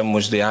last week, Jim,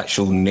 was the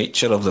actual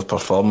nature of the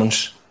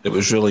performance. It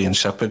was really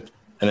insipid,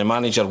 and the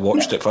manager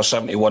watched it for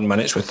 71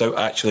 minutes without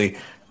actually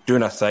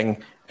doing a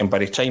thing, and by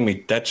the time he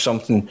did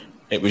something,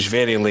 it was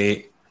very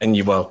late and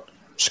you were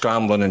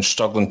scrambling and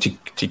struggling to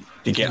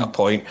get a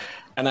point.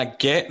 And I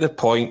get the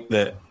point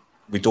that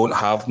we don't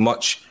have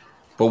much,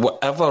 but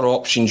whatever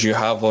options you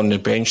have on the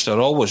bench, there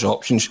are always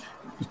options.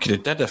 You could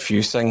have did a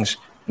few things.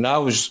 And I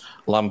was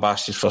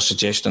lambasted for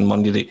suggesting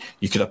Monday that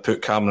you could have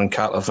put Cameron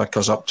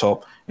Carter-Vickers up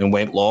top and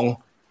went long,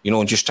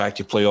 and just tried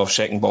to play off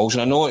second balls.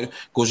 And I know it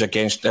goes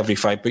against every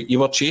fight, but you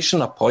were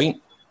chasing a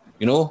point.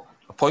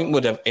 A point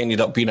would have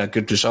ended up being a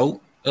good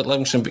result at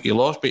Livingston, but you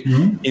lost. But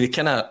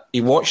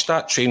he watched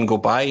that train go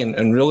by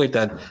and really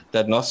did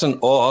nothing.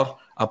 Or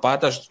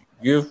Abada's,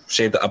 you've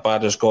said that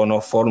Abada's gone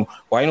off for him.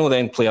 Why not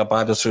then play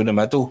Abada through the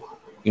middle?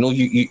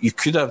 You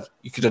could have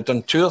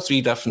done 2 or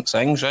 3 different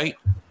things, right?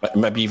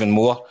 Maybe even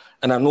more.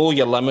 And I know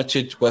you're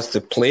limited with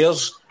the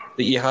players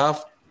that you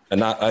have,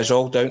 and that is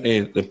all down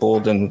to the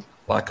board and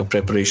lack of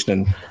preparation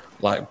and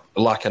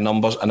lack of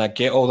numbers. And I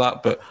get all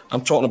that, but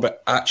I'm talking about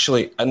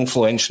actually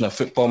influencing a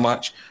football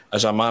match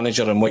as a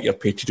manager and what you're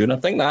paid to do. And I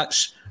think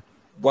that's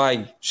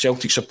why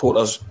Celtic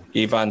supporters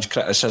gave Ange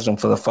criticism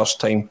for the first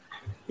time.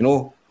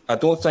 I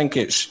don't think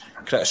it's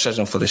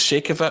criticism for the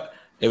sake of it.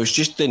 It was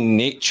just the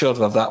nature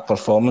of that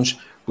performance.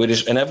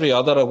 Whereas in every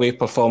other away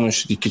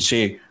performance, you could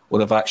say, well,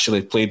 they've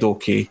actually played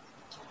okay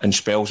in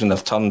spells and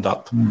they've turned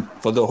up.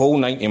 For the whole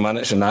 90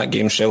 minutes in that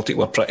game, Celtic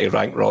were pretty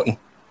rank rotten.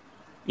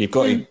 You've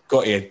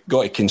got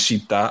to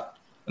concede that.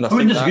 And I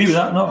wouldn't disagree with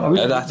that. No,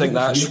 I think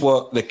that's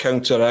what the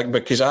counteract,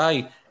 because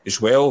I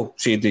as well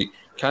said that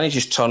can't you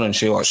just turn and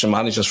say, it's the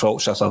manager's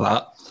fault, stuff like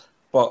that.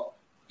 But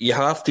you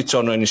have to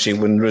turn around and say,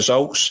 when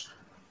results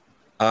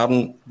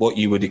aren't what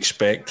you would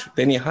expect,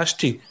 then he has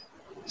to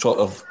sort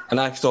of. And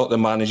I thought the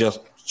manager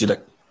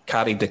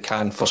carried the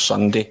can for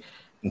Sunday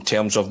in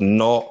terms of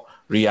not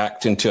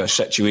reacting to a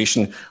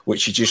situation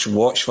which he just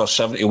watched for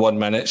 71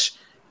 minutes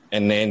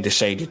and then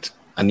decided,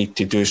 I need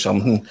to do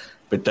something,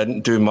 but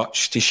didn't do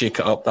much to shake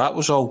it up. That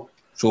was all.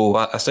 So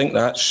I think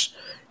that's,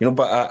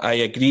 but I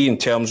agree in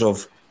terms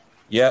of,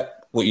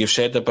 what you've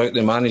said about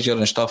the manager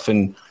and stuff,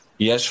 and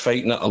he is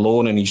fighting it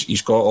alone, and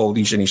he's got all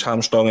these, and he's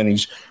hamstrung, and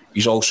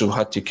he's also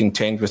had to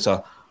contend with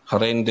a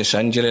horrendous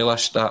injury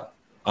list. That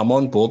I'm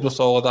on board with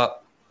all of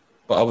that,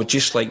 but I would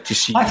just like to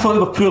see. I thought they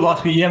were poor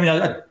last week.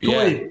 I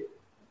totally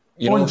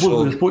on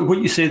board with what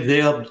you said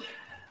there.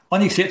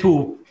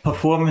 Unacceptable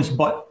performance,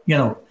 but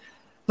the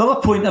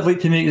other point I'd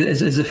like to make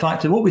is the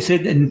fact that what we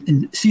said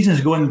in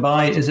seasons going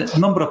by is that a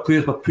number of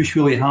players were pushed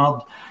really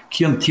hard.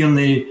 Kieran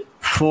Tierney,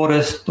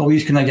 Forrest, all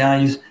these kind of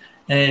guys.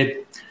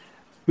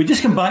 We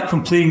just come back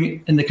from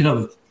playing in the kind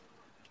of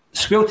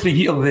sweltering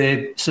heat of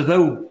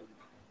Seville.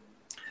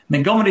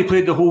 Montgomery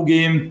played the whole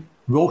game.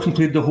 Wilson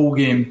played the whole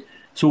game.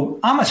 So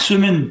I'm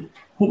assuming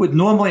what would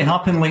normally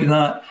happen like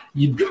that,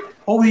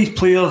 all these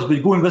players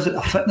would go and visit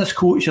a fitness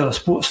coach or a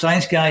sports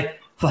science guy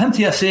for him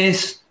to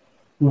assess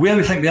where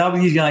we think they are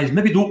with these guys.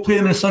 Maybe don't play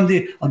them on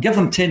Sunday or give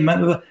them 10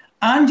 minutes with it,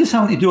 and just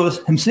having to do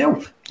this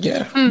himself.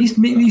 Yeah. He's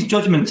making these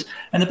judgments.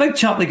 And the big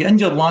chap that got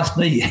injured last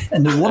night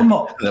in the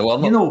warm-up,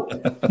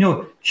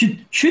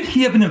 should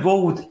he have been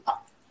involved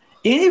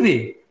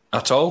anyway?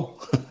 At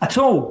all? At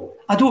all.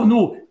 I don't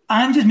know.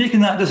 And just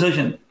making that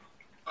decision.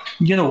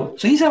 So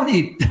he's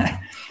having to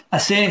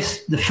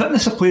assess the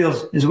fitness of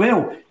players as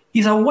well.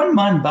 He's a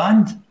one-man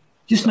band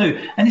just now,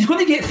 and he's going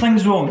to get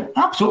things wrong.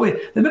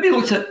 Absolutely. They maybe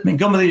looked at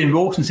Montgomery and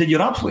Wilson and said,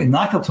 you're absolutely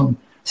knackered from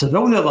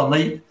Seville the other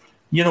night.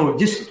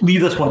 Just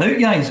leave this one out,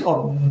 guys,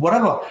 or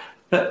whatever.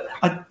 But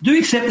I do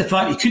accept the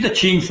fact he could have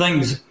changed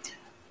things.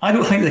 I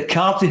don't think the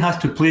cards he has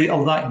to play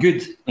are that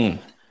good. And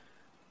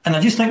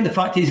I just think the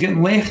fact that he's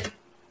getting left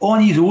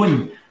on his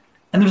own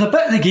And there was a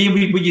bit of the game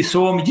where you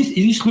saw him,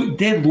 he just looked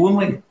dead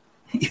lonely.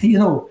 You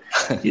know,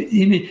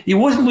 he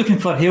wasn't looking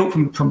for help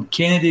from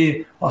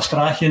Kennedy or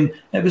Strachan.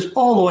 It was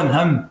all on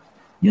him.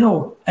 You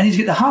know, and he's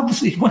got the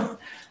hardest,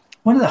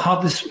 one of the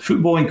hardest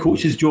footballing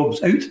coaches'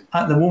 jobs out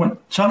at the moment,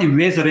 trying to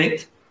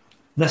resurrect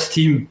this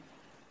team.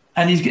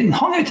 And he's getting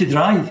hung out to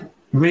dry,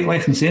 right,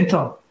 left and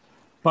centre,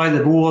 by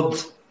the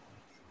board,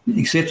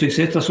 etc.,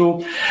 etc.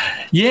 So,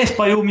 yes,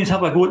 by all means,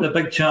 have a go at the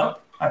big chap.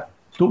 I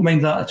don't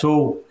mind that at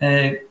all.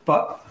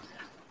 But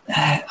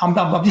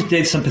I'm just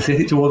dead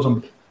sympathetic towards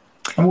him.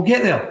 And we'll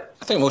get there.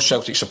 I think most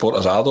Celtic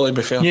supporters are, though, to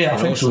be fair. Yeah, I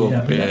think so.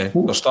 Yeah.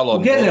 They're still on.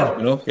 We'll get there.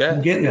 You know? Yeah.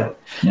 We'll get there.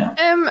 Yeah.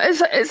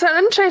 It's an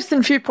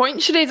interesting few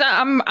points, Sinead.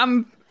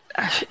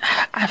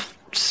 I've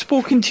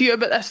spoken to you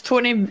about this,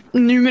 Tony,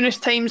 numerous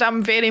times.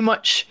 I'm very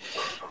much,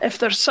 if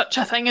there's such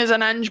a thing as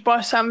an Ange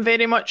bus, I'm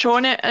very much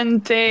on it.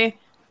 And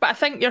but I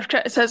think your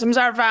criticisms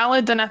are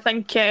valid, and I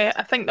think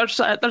there's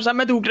a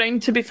middle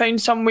ground to be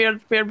found somewhere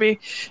where we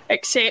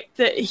accept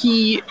that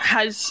he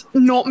has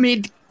not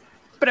made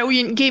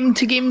brilliant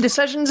game-to-game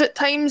decisions at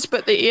times,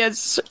 but that he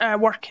is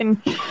working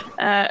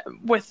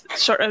with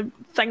sort of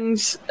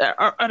things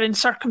or in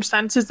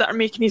circumstances that are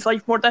making his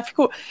life more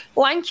difficult.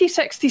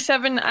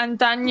 Lanky67 and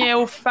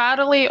Danielle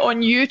Farrelly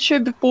on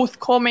YouTube both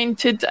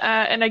commented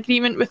in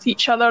agreement with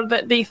each other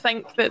that they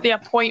think that the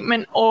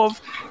appointment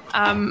of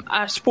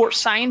a sports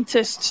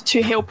scientist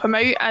to help him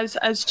out,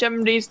 as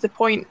Jim raised the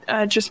point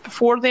just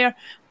before there,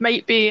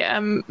 might be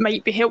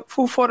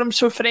helpful for him.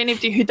 So for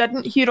anybody who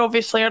didn't hear,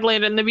 obviously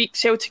earlier in the week,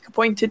 Celtic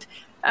appointed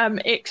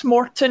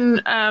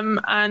ex-Morton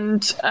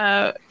and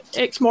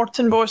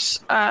ex-Morton boss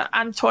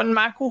Anton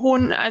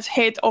McElhone as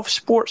head of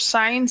sports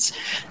science.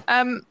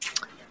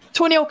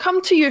 Tony, I'll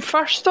come to you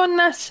first on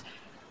this.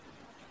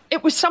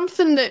 It was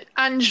something that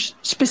Ange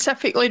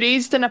specifically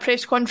raised in a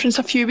press conference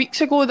a few weeks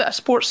ago, that a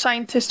sports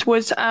scientist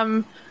was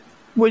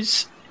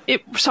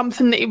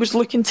something that he was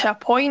looking to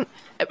appoint.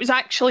 It was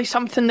actually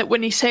something that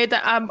when he said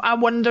it, I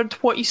wondered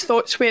what his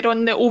thoughts were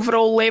on the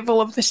overall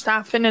level of the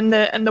staffing and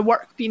the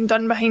work being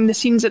done behind the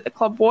scenes at the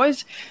club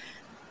was.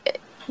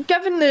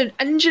 Given the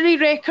injury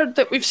record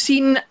that we've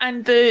seen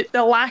and the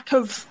lack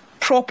of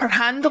proper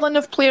handling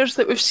of players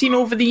that we've seen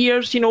over the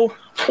years, you know,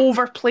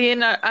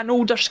 overplaying an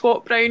older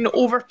Scott Brown,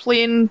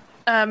 overplaying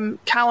Callum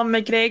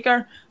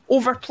McGregor,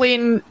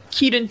 overplaying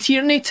Kieran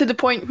Tierney to the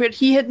point where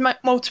he had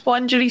multiple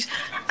injuries.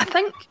 I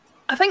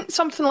think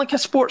something like a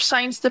sports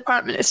science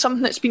department is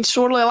something that's been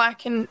sorely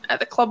lacking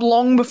at the club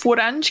long before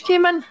Ange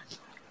came in.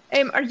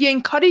 Are you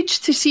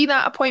encouraged to see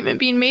that appointment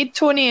being made,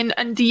 Tony?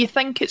 And do you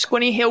think it's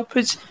going to help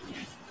us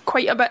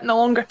quite a bit in the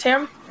longer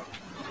term?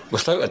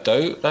 Without a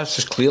doubt, that's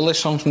just clearly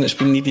something that's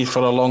been needed for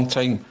a long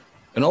time.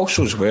 And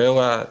also as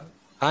well,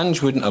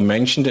 Ange wouldn't have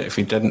mentioned it if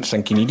he didn't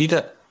think he needed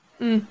it.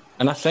 And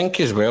I think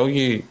as well,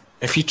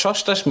 if you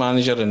trust this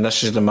manager and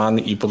this is the man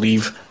that you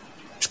believe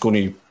is going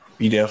to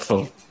be there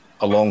for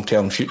a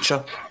long-term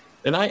future,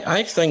 then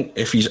I think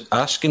if he's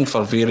asking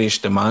for various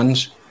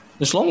demands,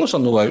 as long as they're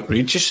no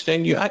outrageous,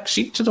 then you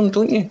accede to them,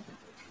 don't you?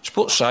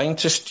 Sports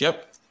scientist,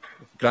 yep,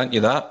 grant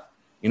you that.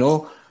 You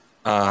know,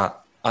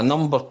 a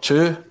number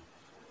two,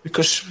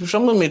 because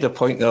someone made a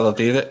point the other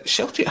day that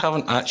Celtic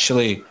haven't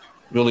actually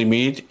really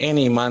made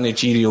any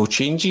managerial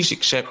changes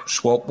except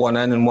swap one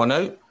in and one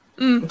out.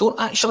 We don't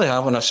actually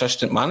have an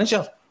assistant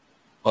manager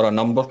or a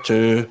number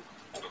two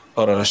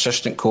or an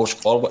assistant coach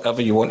or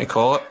whatever you want to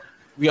call it.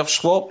 We have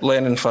swapped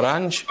Lennon for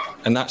Ange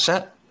and that's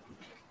it.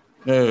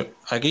 Now,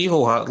 I agree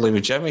wholeheartedly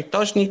with Jim. He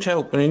does need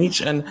help and he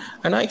needs, and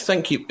I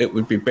think it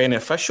would be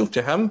beneficial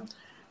to him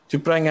to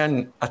bring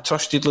in a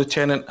trusted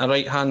lieutenant, a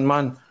right-hand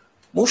man.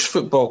 Most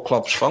football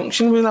clubs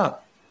function with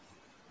that,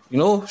 you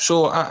know.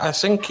 So I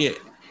think it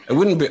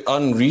wouldn't be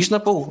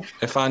unreasonable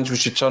if Ange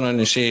was to turn in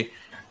and say,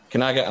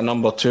 "Can I get a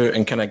number two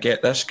and can I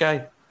get this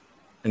guy?"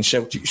 And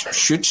Celtic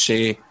should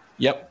say,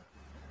 "Yep,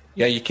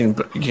 yeah, you can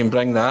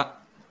bring that,"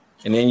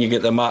 and then you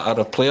get the matter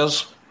of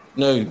players.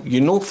 Now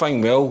you know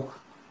fine well.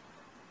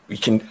 You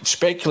can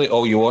speculate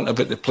all you want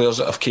about the players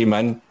that have came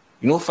in.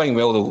 You know fine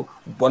well the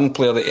one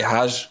player that he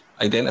has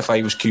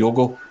identified was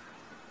Kyogo,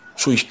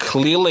 so he's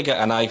clearly got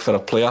an eye for a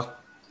player.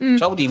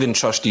 So I would even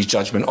trust his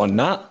judgment on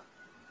that.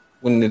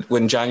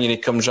 When January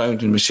comes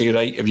round and we say,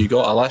 right, have you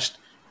got a list?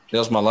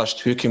 There's my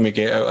list. Who can we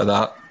get out of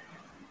that?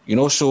 You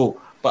know,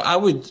 so. But I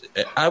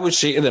would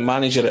say to the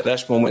manager at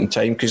this moment in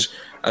time, because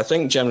I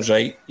think Jim's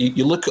right.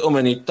 You look at him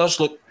and he does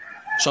look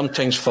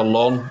sometimes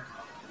forlorn,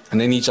 and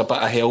he needs a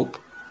bit of help.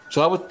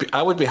 So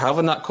I would be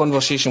having that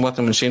conversation with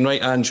him and saying,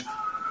 right, Ange,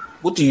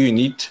 what do you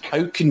need?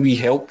 How can we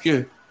help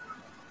you?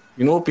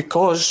 You know,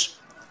 because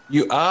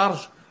you are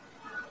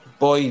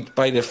buoyed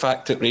by the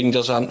fact that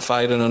Rangers aren't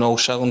firing on all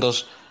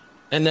cylinders,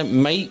 and it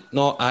might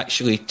not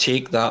actually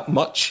take that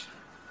much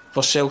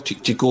for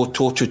Celtic to go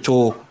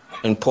toe-to-toe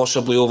and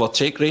possibly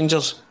overtake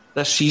Rangers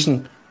this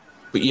season.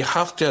 But you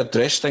have to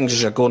address things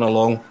as you're going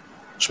along.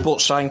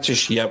 Sports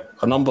scientists, yep.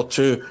 A number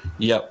two,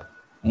 yep.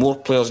 More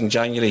players in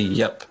January,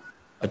 yep.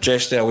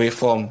 Address the away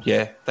form,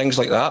 yeah. Things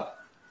like that.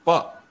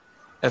 But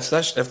if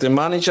the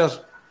manager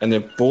and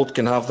the board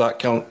can have that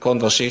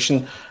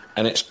conversation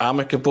and it's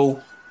amicable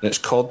and it's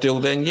cordial,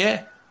 then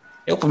yeah,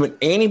 help him.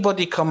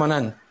 Anybody coming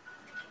in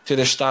to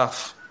the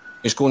staff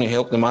is going to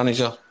help the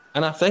manager,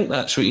 and I think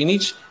that's what he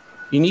needs.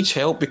 He needs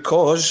help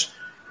because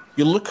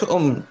you look at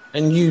him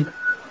and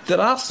there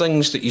are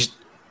things that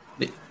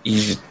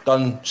he's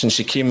done since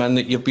he came in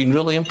that you've been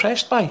really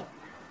impressed by.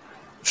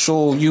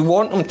 So you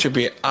want him to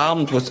be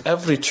armed with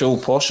every tool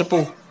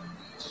possible.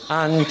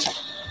 And,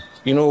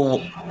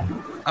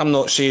 I'm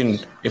not saying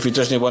if he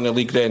doesn't win the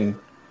league then,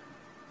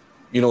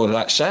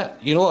 that's it.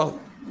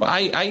 But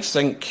I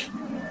think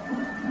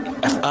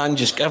if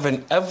Ange is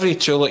given every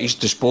tool at his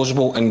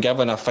disposal and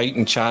given a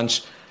fighting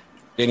chance,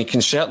 then he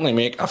can certainly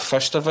make a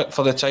fist of it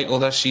for the title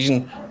this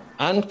season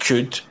and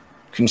could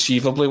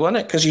conceivably win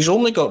it, because he's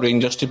only got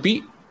Rangers to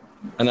beat,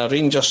 and a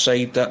Rangers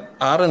side that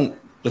aren't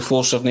the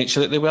force of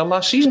nature that they were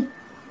last season.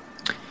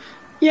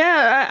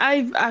 Yeah,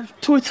 I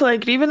totally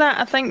agree with that.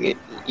 I think,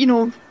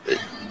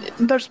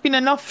 there's been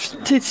enough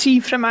to see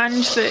from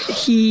Ange that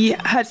he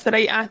has the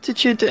right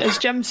attitude. As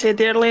Jim said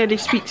earlier, he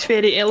speaks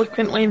very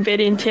eloquently and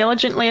very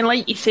intelligently, and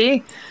like you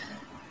say,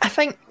 I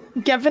think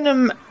giving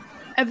him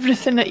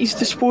everything at his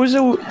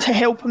disposal to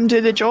help him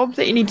do the job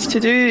that he needs to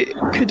do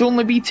could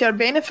only be to our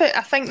benefit.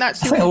 I think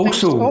that's the only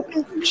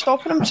thing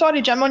stopping him.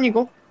 Sorry, Jim, on you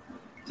go.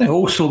 I think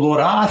also,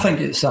 Laura, I think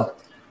it's an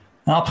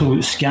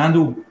absolute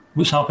scandal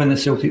what's happening at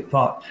Celtic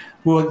Park.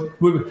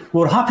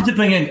 We're happy to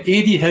bring in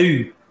Eddie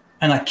Howe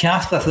and a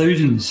cast of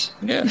thousands.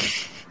 Yeah.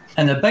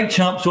 And the big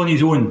champ's on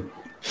his own.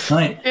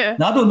 Right. Yeah.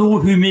 Now, I don't know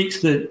who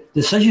makes the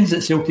decisions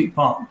at Celtic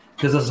Park,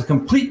 because there's a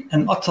complete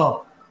and utter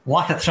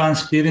lack of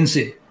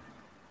transparency.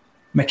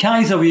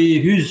 Mackay's away.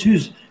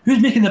 Who's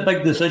making the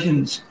big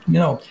decisions?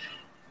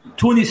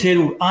 Tony said,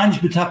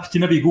 Ange would have to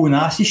maybe go and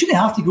ask. He shouldn't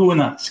have to go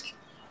and ask.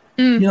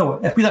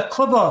 If we're a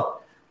clever,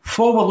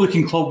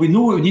 forward-looking club, we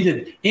know what we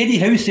needed. Eddie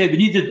Howe said we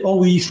needed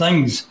all these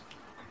things.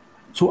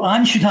 So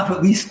Ange should have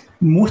at least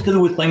most of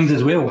those things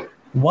as well.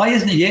 Why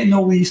isn't he getting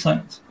all these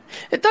things?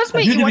 It does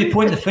make you wonder. Who do we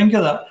point the finger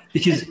at?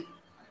 Because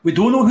we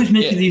don't know who's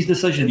making these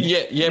decisions.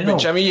 But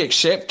Jimmy, he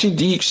accepted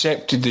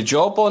the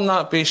job on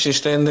that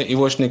basis then, that he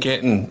wasn't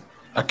getting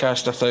a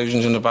cast of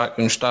thousands in the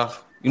background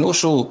staff.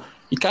 So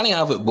you can't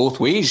have it both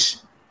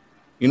ways.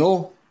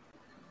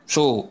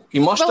 So he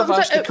must have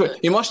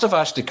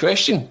asked the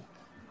question.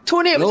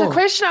 Tony, it was a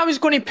question I was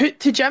going to put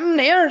to Jim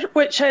there,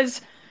 which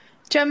is,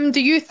 Jim,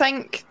 do you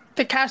think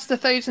the cast of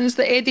thousands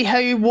that Eddie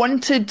Howe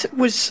wanted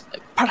was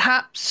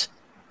perhaps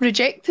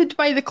rejected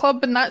by the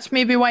club, and that's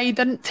maybe why he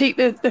didn't take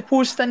the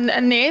post in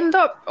the end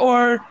up?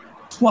 Or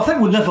I think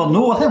we'll never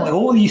know. I think like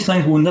all these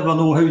things, we'll never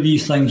know how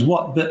these things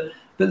work. But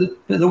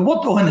the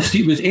word on the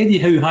street was Eddie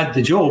Howe had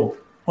the job,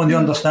 on the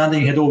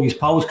understanding he had all his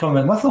pals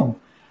coming in with him.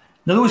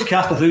 Now those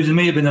cast of thousands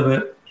may have been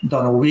about,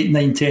 8,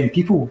 9, 10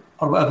 people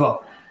or whatever.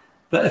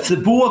 But if the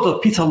board or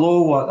Peter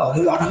Law or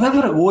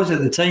whoever it was at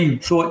the time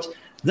thought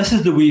this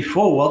is the way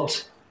forward,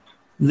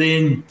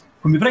 then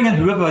when we bring in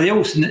whoever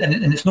else and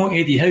it's not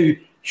Eddie Howe,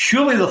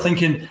 surely they're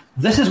thinking,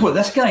 this is what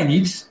this guy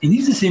needs. He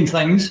needs the same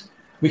things.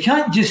 We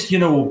can't just,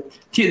 take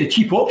the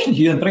cheap option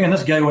here and bring in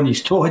this guy on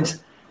his Todd,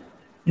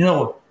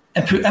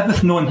 and put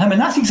everything on him.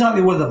 And that's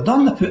exactly what they've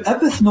done. They put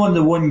everything on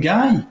the one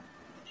guy.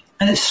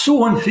 And it's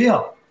so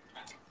unfair.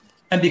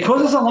 And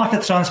because there's a lack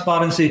of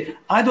transparency,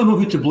 I don't know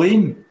who to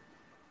blame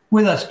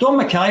with this. Don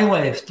Mackay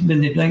left.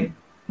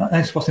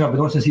 That's the first thing I've been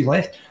on since he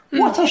left.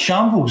 What a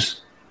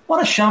shambles.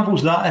 What a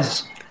shambles that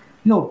is.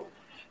 Who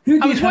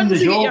gave him the job? I was wanting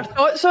to get your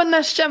thoughts on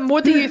this, Jim.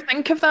 What do you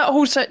think of that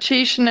whole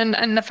situation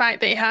and the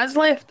fact that he has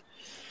left?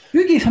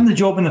 Who gave him the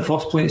job in the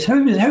first place? How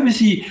was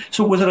he?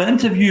 So was there an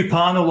interview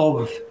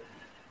panel of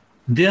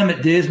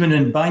Dermot Desmond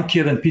and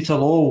Bankier and Peter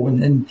Law?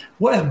 And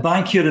what if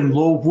Bankier and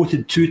Law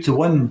voted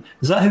 2-1?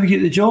 Is that how we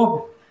get the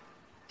job?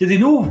 Did they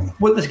know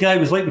what this guy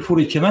was like before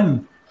he came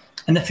in?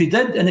 And if he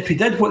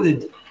did what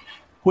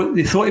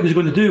they thought he was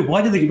going to do,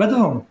 why did they get rid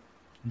of him?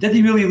 Did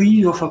he really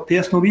leave for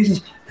personal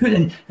reasons?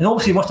 And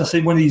obviously he must have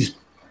signed one of these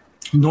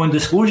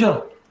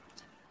non-disclosure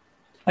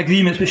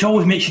agreements, which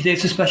always makes you dead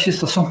suspicious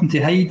there's something to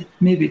hide,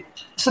 maybe.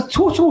 It's a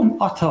total and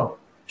utter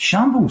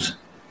shambles.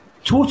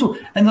 Total.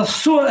 And they're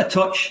so out of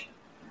touch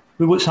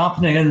with what's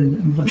happening.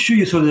 And I'm sure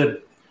you saw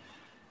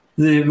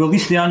they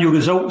released the annual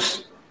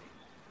results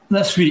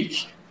this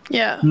week.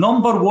 Yeah.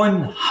 Number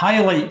one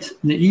highlight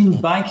that Ian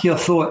Bankier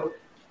thought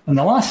in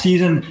the last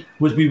season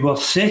was we were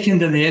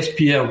second in the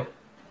SPL.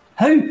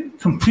 How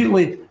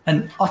completely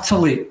and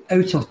utterly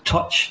out of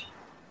touch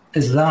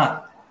is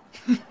that?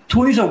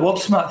 Tony's a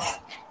wordsmith.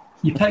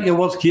 You pick your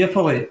words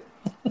carefully.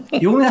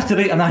 You only have to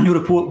write an annual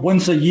report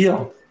once a year.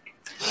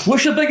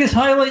 What's your biggest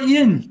highlight,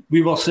 Ian?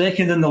 We were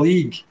second in the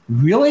league.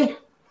 Really?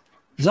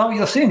 Is that what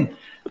you're saying?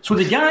 So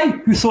the guy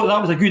who thought that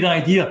was a good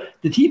idea,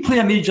 did he play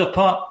a major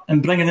part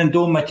in bringing in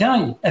Don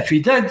Mackay? If he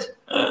did,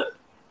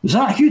 was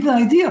that a good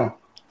idea?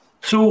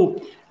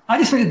 So I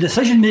just think the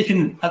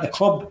decision-making at the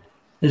club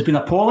has been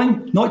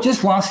appalling, not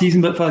just last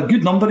season, but for a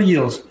good number of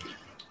years.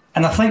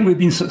 And I think we've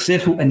been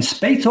successful in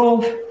spite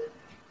of,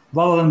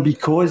 rather than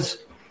because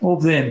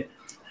of them.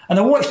 And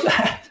I watched,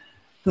 for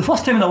the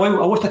first time in a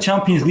while, I watched a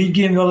Champions League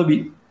game the other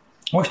week.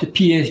 I watched the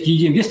PSG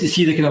game just to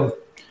see the kind of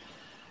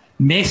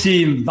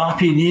Messi, Mbappe,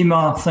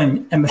 Neymar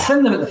thing. And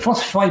within about the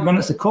first 5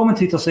 minutes, the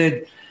commentator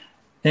said,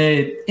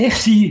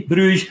 FC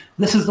Bruges,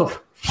 this is the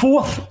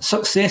 4th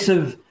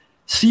successive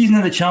season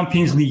in the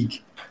Champions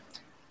League.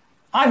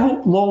 I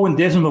hope Law and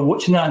Desmond were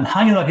watching that and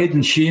hanging their head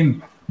in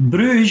shame.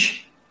 Bruges,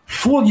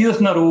 4 years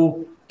in a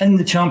row in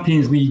the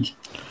Champions League.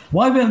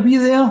 Why weren't we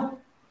there? I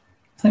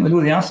think we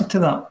know the answer to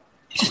that.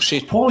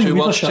 Two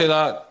words to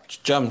that,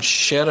 Jim.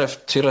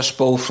 Sheriff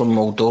Tiraspol from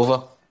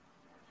Moldova.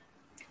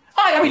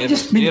 I mean,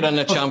 they're in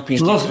the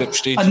Champions League group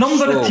stage. A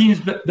number of teams,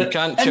 but you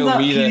can't tell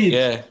me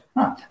that.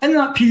 In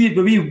that period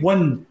where we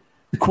won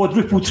the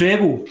quadruple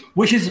treble,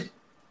 which is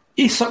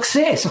a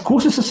success. Of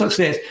course, it's a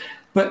success.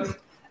 But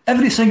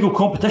every single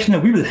competition,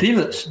 we were the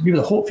favourites. We were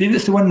the hot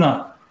favourites to win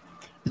that.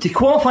 But to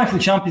qualify for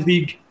the Champions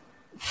League,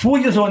 4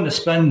 years on the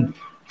spin,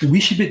 we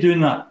should be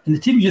doing that. And the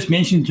team you just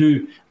mentioned,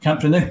 who can't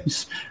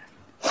pronounce,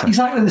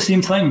 exactly the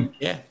same thing.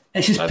 Yeah.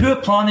 It's just poor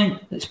planning,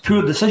 it's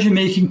poor decision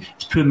making,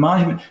 it's poor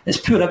management, it's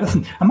poor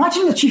everything.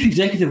 Imagine the chief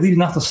executive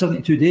leaving after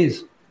 72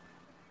 days.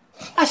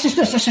 That's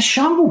a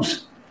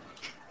shambles.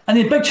 And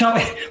then Big Chap,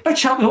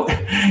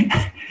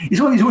 he's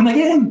on his own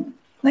again.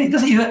 He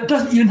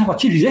doesn't even have a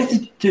chief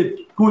executive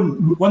to go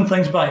and win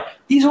things by.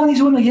 He's on his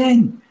own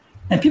again.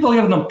 And people are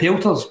giving him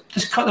pelters.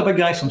 Just cut the big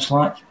guy some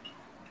slack.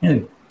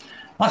 Anyway,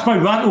 that's my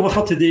rant over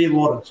for today,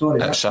 Laura.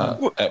 Sorry.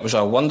 It was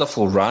a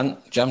wonderful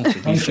rant, Jim, to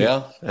be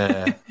fair.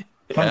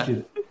 Thank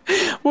you.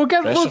 We'll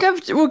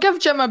give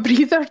Jim a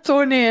breather,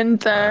 Tony,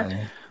 and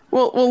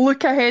we'll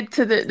look ahead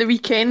to the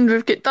weekend.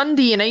 We've got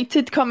Dundee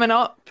United coming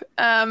up.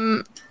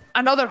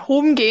 Another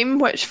home game,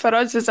 which for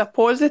us is a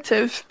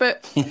positive,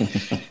 but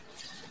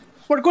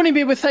we're going to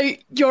be without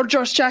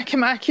Georgios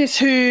Giacomakis,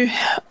 who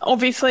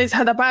obviously has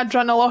had a bad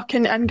run of luck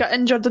and got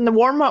injured in the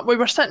warm-up. We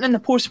were sitting in the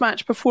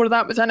post-match before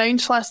that was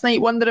announced last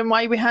night, wondering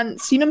why we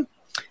hadn't seen him.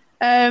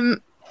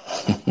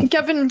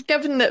 Given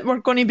that we're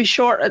going to be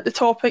short at the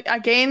topic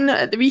again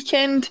at the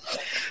weekend,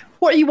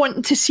 what are you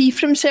wanting to see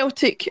from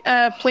Celtic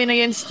playing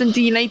against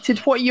Dundee United?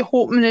 What are you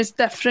hoping is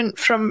different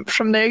from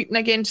the outing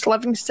against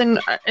Livingston?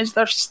 Is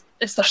there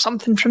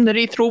something from the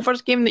Wraith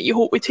Rovers game that you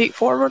hope we take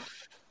forward?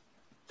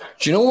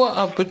 Do you know what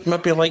I would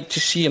maybe like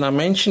to see? And I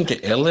mentioned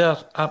it earlier.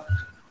 I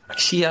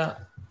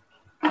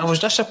was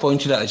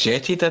disappointed that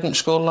Ajeti didn't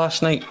score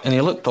last night, and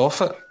he looked off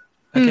it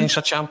against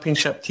a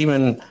championship team,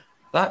 and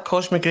that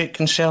caused me great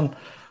concern.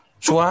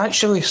 So I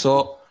actually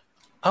thought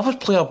I would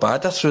play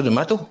Abada through the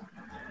middle.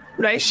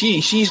 Right. See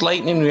his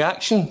lightning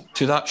reaction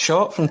to that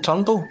shot from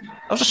Turnbull.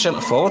 That was a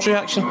centre-forward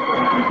reaction.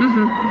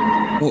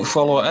 Won't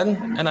follow it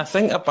in. And I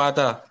think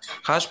Abada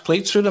has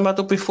played through the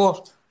middle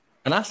before.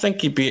 And I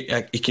think he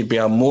could be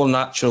a more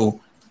natural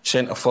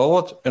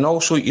centre-forward. And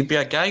also he'd be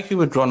a guy who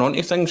would run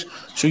onto things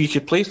so you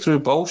could play through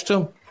balls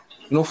to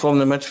him, from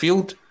the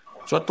midfield.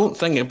 So I don't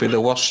think it'd be the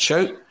worst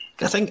shout.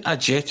 I think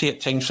Ajeti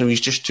at times when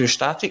he's just too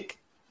static.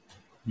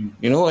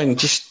 And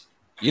just,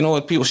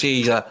 people say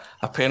he's a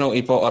penalty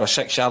bot or a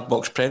 6-yard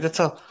box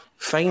predator.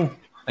 Fine,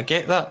 I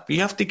get that. But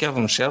you have to give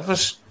him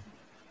service,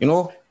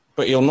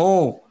 But he'll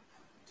know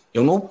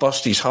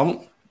burst his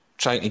hump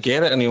trying to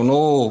get it, and he'll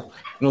know,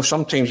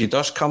 sometimes he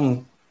does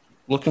come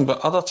looking,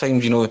 but other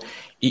times,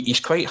 he's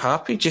quite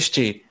happy just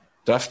to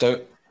drift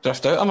out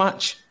a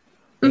match.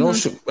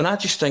 So when I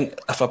just think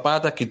if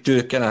Abada could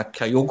do kind of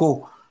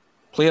Kyogo,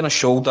 play on a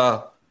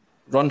shoulder,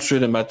 run through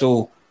the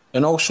middle,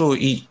 and also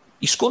he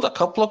scored a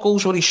couple of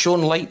goals where he's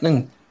shown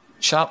lightning,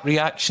 sharp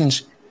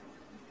reactions.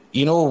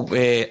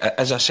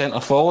 As a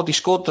centre forward, I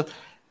think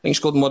he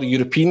scored more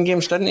European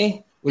games, didn't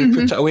he? When he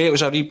put it away, it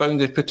was a rebound.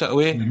 He put it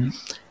away.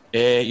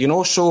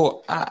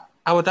 So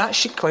I would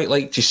actually quite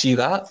like to see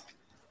that.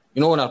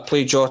 When I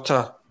play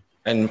Jota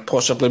and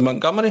possibly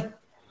Montgomery,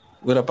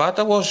 where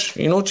Abada was.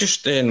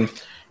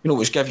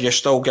 Which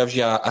still gives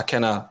you a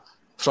kind of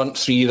front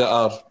three that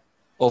are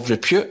of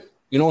repute.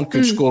 And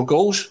could score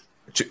goals,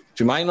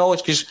 to my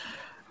knowledge, because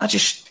I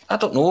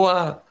don't know.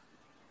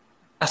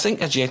 I think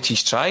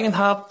Ajeti's trying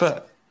hard,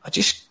 but I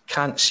just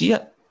can't see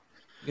it.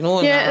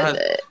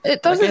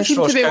 It doesn't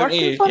seem to be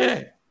working for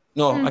him.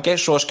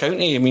 Against Ross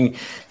County, he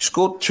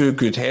scored 2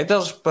 good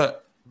headers,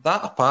 but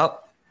that apart,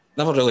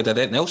 never really did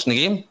anything else in the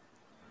game.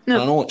 No.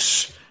 And I know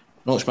it's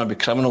maybe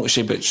criminal to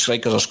say, but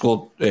strikers are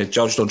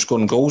judged on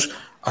scoring goals.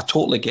 I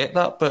totally get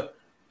that, but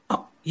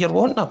you're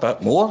wanting a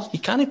bit more. You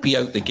can't be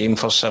out the game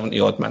for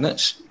 70-odd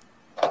minutes.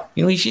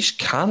 You just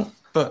can't.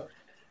 But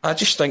I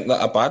just think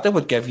that Abada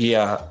would give you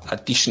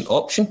a decent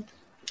option.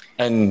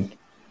 And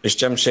as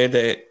Jim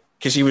said,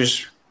 because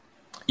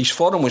his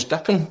form was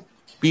dipping,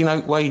 being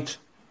out wide.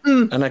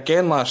 And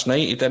again, last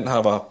night, he didn't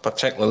have a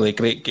particularly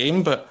great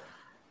game, but,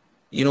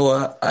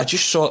 I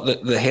just thought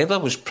that the header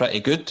was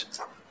pretty good.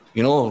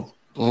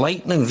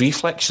 Lightning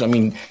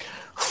reflexes,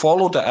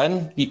 followed it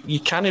in. You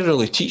can't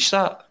really teach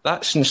that.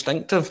 That's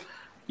instinctive.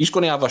 He's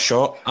going to have a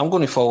shot. I'm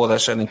going to follow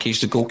this in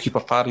case the goalkeeper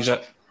parries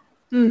it.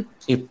 There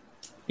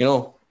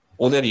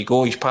you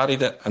go, he's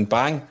parried it, and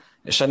bang,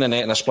 it's in the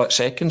net in a split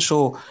second.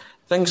 So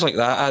things like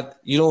that,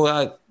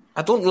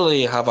 I don't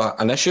really have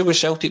an issue with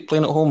Celtic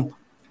playing at home.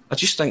 I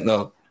just think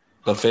they're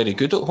they're very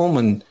good at home,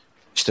 and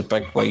it's the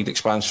big, wide,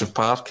 expansive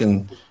park,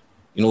 and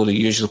they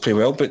usually play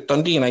well. But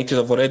Dundee United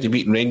have already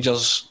beaten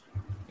Rangers.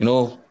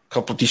 A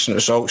couple of decent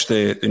results.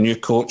 The new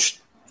coach,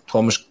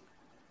 Thomas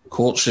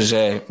Coates, is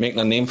making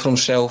a name for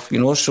himself.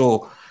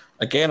 So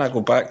again, I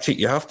go back to it.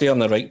 You have to earn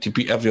the right to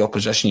beat every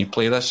opposition you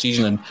play this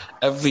season, and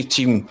every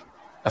team,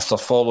 if they're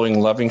following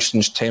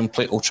Livingston's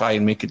template, will try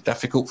and make it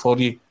difficult for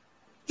you.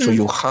 So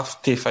you'll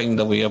have to find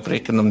a way of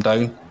breaking them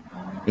down.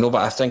 But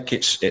I think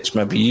it's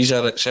maybe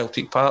easier at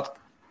Celtic Park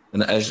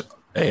than it is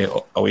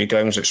away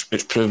grounds.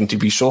 It's proven to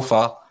be so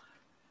far.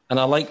 And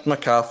I liked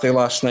McCarthy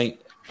last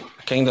night.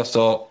 I kind of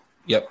thought,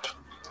 yep,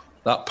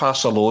 that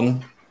pass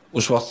alone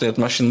was worth the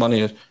admission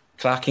money. A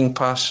cracking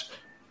pass.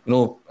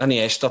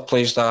 Iniesta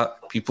plays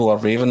that. People are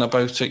raving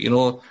about it. It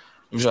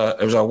was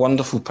a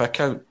wonderful pick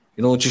out.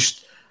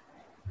 Just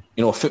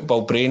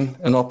football brain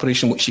in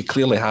operation, which he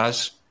clearly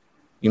has.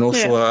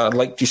 So I'd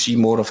like to see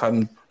more of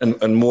him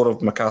and more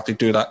of McCarthy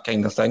do that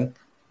kind of thing.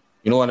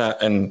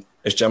 And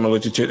as Jim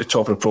alluded to at the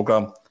top of the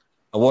programme,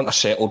 I want a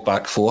settled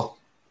back four.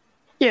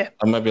 Yeah.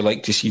 I'd maybe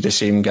like to see the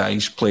same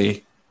guys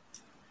play,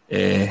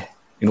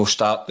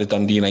 start the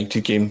Dundee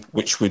United game,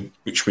 which would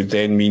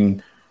then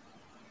mean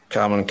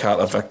Cameron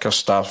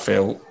Carter-Vickers,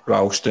 Starfelt,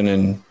 Ralston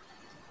and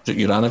was it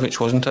Juranovic,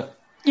 wasn't it?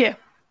 Yeah.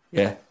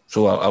 Yeah.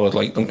 So I would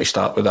like them to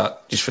start with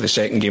that just for the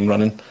second game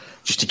running,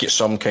 just to get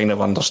some kind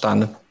of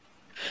understanding.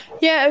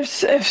 Yeah, it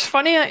was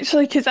funny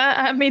actually, because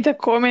I made a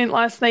comment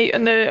last night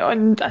on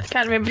I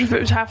can't remember if it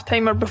was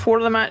half-time or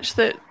before the match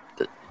that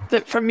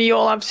for me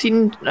all I've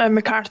seen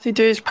McCarthy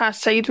do is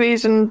pass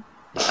sideways and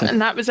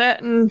that was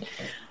it. And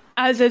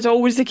as is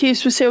always the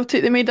case with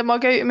Celtic, they made a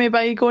mug out of me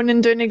by going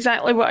and doing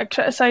exactly what I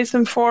criticised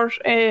them for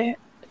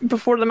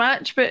before the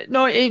match. But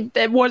no,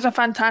 it was a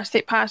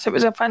fantastic pass. It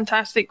was a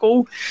fantastic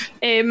goal.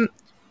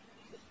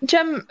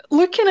 Jim,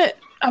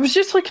 I was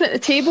just looking at the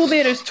table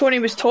there as Tony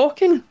was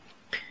talking.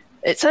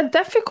 It's a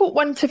difficult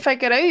one to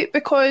figure out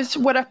because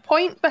we're a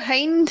point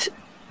behind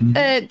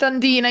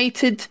Dundee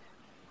United,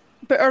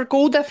 but our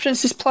goal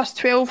difference is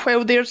 +12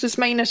 while theirs is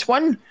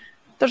 -1.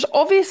 There's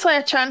obviously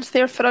a chance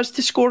there for us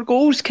to score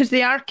goals because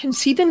they are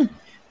conceding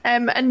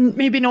and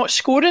maybe not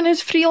scoring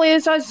as freely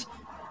as us.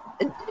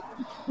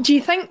 Do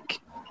you think,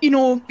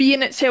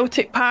 being at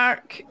Celtic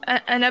Park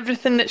and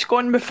everything that's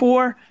gone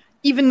before,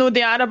 even though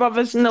they are above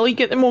us in the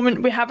league at the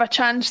moment, we have a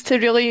chance to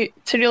really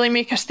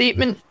make a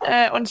statement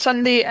on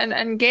Sunday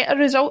and get a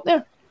result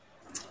there?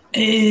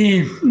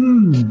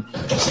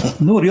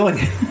 No, really.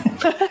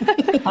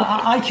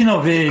 I kind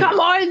of... come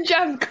on,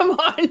 Jim, come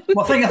on.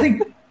 Well, I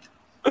think,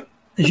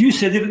 as you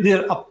said,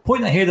 they're a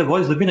point ahead of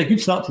us. They've been a good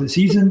start to the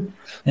season.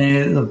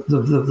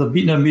 They've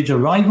beaten our major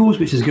rivals,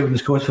 which has given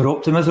us cause for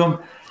optimism.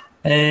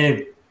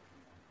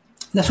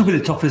 This will be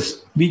the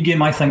toughest league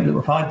game, I think, that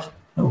we've had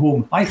at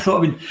home. I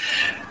thought,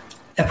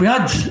 if we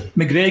had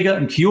McGregor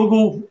and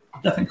Kyogo,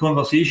 different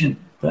conversation.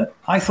 But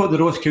I thought the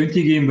Ross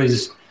County game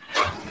was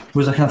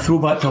a kind of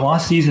throwback to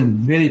last season.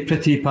 Very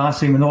pretty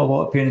passing with not a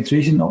lot of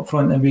penetration up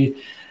front, and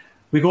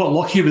we got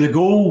lucky with the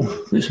goal.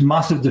 It's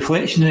massive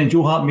deflection, and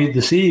Joe Hart made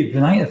the save.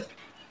 And I think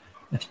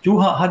if Joe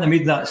Hart hadn't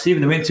made that save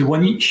and they went to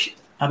one each,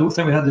 I don't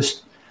think we had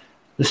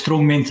the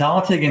strong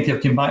mentality again to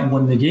have come back and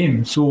won the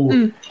game.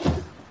 So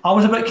I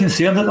was a bit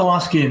concerned at the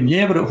last game.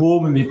 Yeah, we're at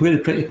home and we played a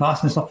pretty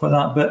pass and stuff like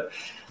that,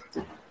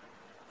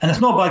 and it's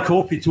not a bad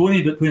call for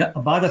Tony, but playing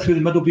a badder through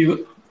the middle, be a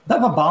bit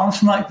of a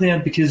balancing act there,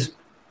 because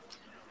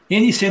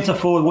any centre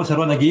forward wants to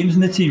run of games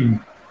in the team.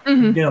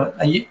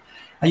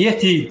 Mm-hmm.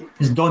 Ayeti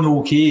has done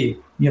okay.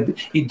 But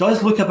he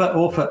does look a bit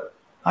off it.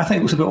 I think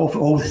he looks a bit off it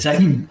all the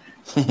time,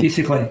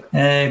 basically.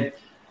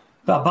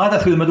 But a badder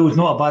through the middle is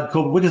not a bad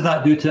call. But what does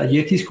that do to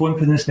Ayeti's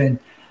confidence then?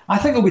 I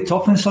think it'll be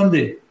tough on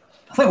Sunday.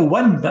 I think we'll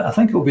win, but I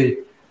think it'll be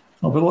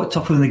a lot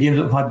tougher than the games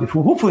that we've had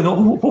before. Hopefully not.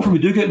 Hopefully we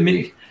do get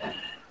and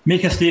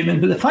make a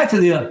statement. But the fact that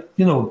they're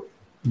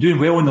doing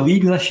well in the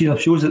league this year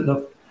shows that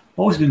they're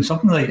always doing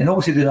something right. And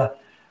obviously they had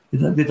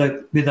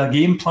a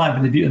game plan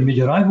when they beat their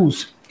major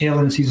rivals early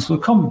in the season. So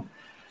they'll come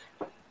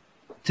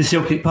to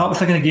Celtic Park with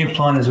thinking a game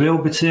plan as well.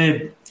 But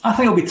I think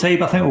it'll be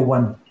tight. I think we'll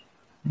win.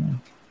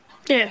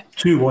 Yeah.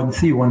 2-1,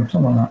 3-1,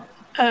 something like that.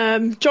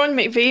 John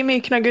McVeigh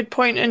making a good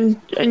point on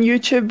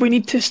YouTube. We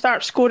need to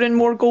start scoring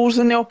more goals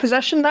than the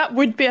opposition. That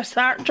would be a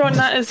start, John.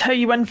 That is how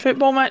you win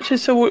football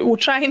matches, so we'll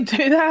try and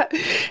do that.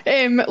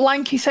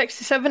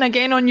 Lanky67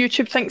 again on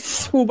YouTube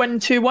thinks we'll win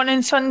 2-1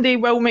 on Sunday.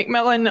 Will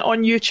McMillan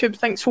on YouTube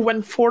thinks we'll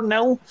win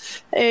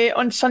 4-0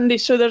 on Sunday.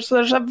 So there's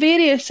a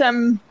various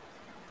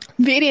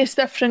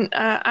different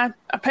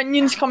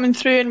opinions coming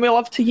through, and we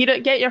love to hear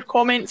it. Get your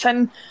comments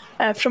in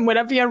from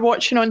wherever you're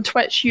watching on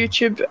Twitch,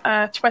 YouTube,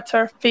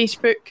 Twitter,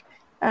 Facebook,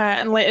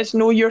 and let us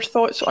know your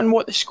thoughts on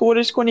what the score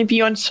is going to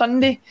be on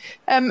Sunday.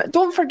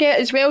 Don't forget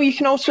as well, you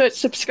can also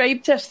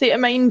subscribe to A State of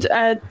Mind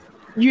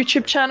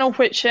YouTube channel,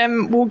 which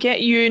will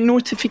get you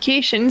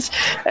notifications.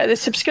 The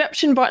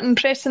subscription button,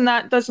 pressing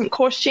that doesn't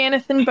cost you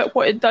anything, but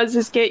what it does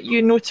is get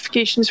you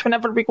notifications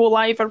whenever we go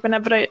live or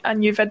whenever a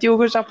new video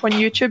goes up on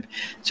YouTube.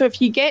 So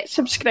if you get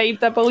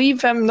subscribed, I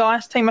believe the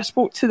last time I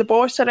spoke to the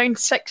boss, around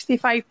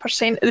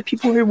 65% of the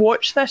people who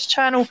watch this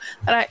channel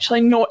are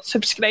actually not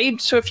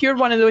subscribed. So if you're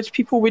one of those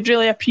people, we'd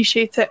really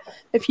appreciate it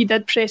if you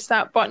did press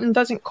that button. It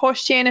doesn't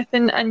cost you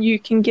anything, and you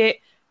can get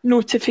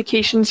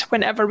notifications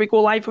whenever we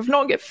go live. We've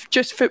not got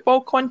just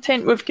football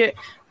content, we've got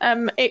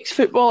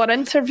ex-footballer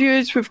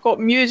interviews, we've got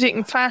music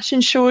and fashion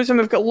shows, and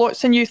we've got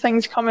lots of new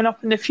things coming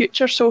up in the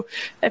future. So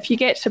if you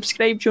get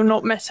subscribed, you'll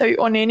not miss out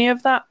on any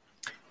of that.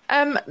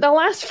 The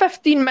last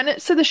 15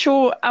 minutes of the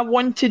show, I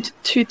wanted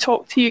to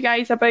talk to you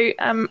guys about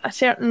a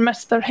certain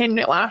Mr.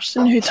 Henrik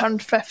Larsson who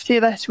turned 50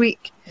 this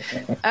week.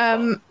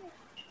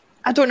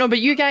 I don't know about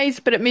you guys,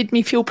 but it made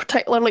me feel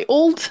particularly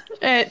old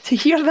to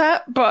hear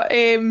that. But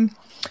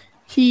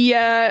he,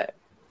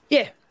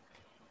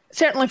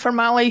 certainly for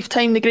my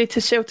lifetime, the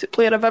greatest Celtic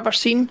player I've ever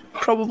seen.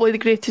 Probably the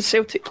greatest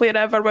Celtic player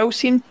I ever will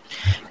see.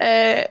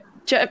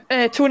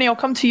 Tony, I'll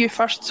come to you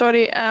first.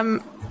 Sorry.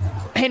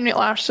 Henrik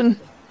Larsson,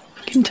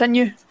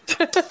 continue.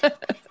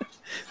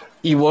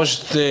 He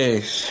was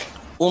the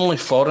only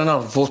foreigner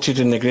voted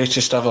in the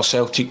greatest ever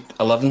Celtic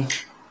 11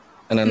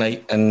 in a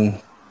night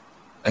in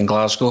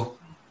Glasgow.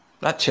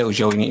 That tells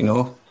you all you need to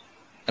know.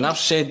 And I've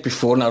said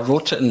before, and I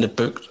wrote it in the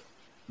book,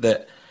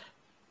 that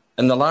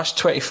in the last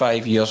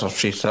 25 years, or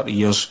say 30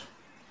 years,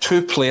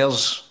 2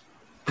 players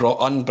brought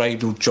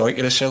unbridled joy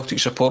to the Celtic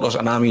supporters,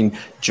 and I mean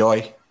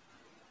joy.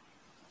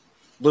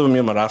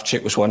 Lubomir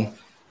Moravcik was one.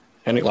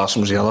 Henrik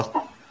Larsson was the other.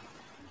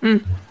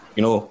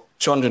 You know,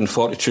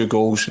 242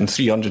 goals in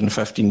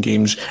 315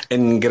 games,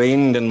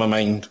 ingrained in my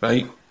mind,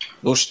 right?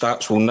 Those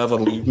stats will never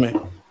leave me,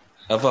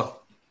 ever.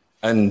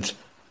 And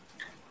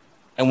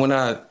when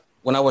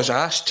I was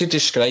asked to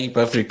describe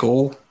every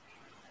goal,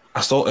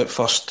 I thought at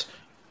first,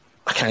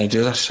 I can't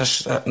do this.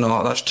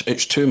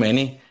 It's too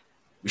many.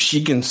 Was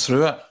she going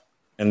through it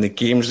in the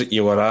games that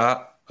you were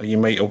at, or you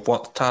might have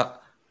worked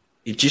at?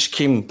 It just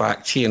came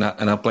back to you in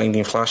a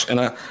blinding flash. And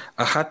I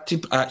had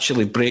to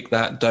actually break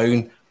that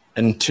down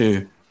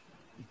into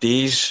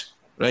days,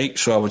 right?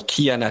 So I would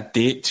key in a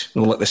date,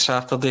 like the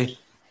Saturday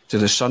to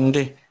the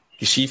Sunday.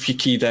 You see, if you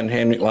keyed in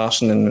Henrik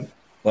Larsson in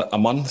like a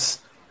month,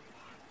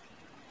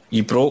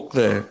 you broke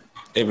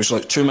it was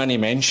like too many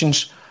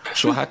mentions.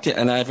 So I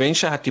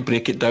eventually had to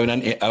break it down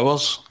into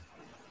hours,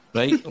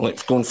 right?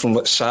 Like going from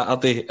like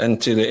Saturday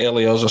into the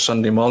early hours of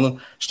Sunday morning,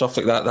 stuff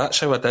like that. That's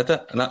how I did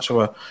it, and that's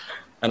how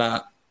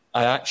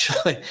I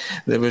actually,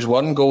 there was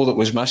one goal that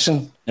was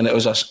missing, and it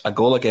was a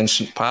goal against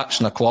St Pat's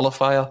in a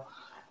qualifier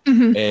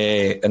in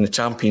the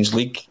Champions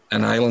League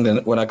in Ireland.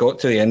 And when I got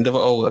to the end of it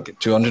all, I got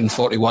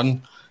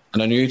 241,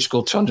 and I knew he'd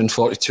scored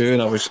 242,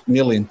 and I was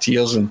nearly in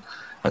tears, and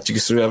I had to go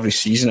through every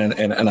season,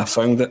 and I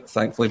found it,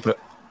 thankfully. But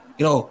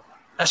you know,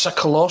 it's a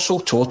colossal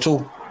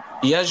total.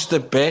 He is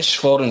the best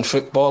foreign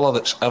footballer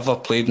that's ever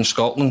played in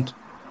Scotland.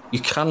 You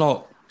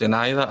cannot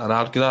deny that or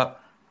argue that.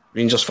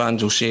 Rangers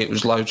fans will say it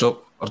was Laudrup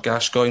or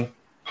Gascoigne.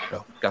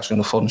 Well, Gascoigne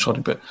no foreign,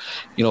 sorry, but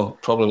you know,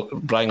 probably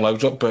Brian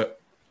Laudrup. But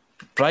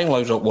Brian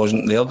Laudrup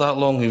wasn't there that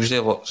long. He was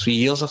there, 3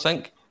 years, I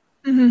think.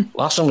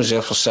 Larsson was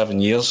there for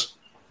 7 years.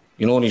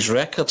 You know, and his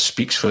record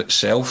speaks for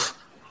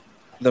itself.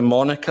 The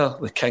moniker,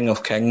 the King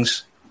of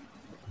Kings.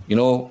 You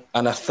know,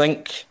 and I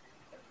think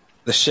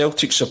the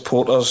Celtic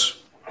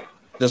supporters,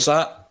 there's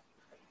that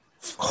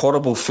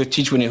horrible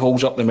footage when he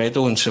holds up the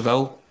medal in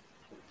Seville.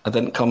 I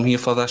didn't come here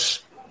for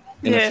this.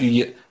 And a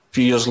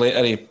few years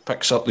later, he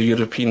picks up the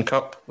European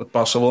Cup with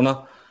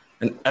Barcelona,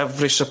 and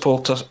every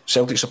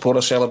Celtic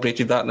supporter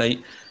celebrated that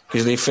night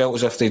because they felt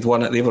as if they'd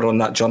won it. They were on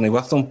that journey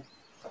with them.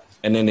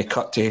 And then they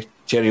cut to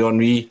Thierry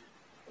Henry,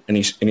 and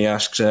he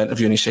asks in an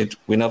interview, and he said,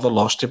 "We never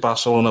lost to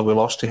Barcelona, we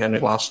lost to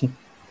Henrik Larsson."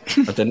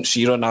 I didn't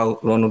see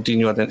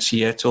Ronaldinho, I didn't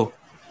see Eto'o.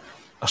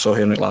 I saw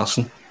Henrik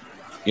Larsson,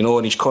 you know,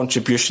 and his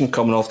contribution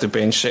coming off the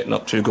bench, setting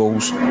up 2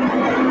 goals.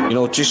 You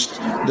know, just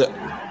the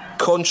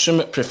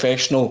consummate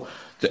professional,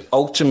 the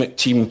ultimate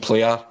team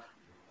player,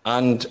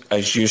 and,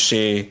 as you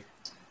say,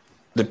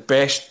 the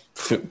best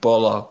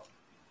footballer,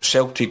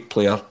 Celtic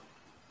player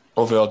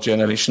of our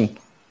generation,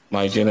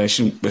 my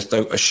generation,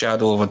 without a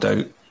shadow of a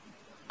doubt.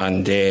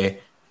 And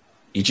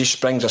he just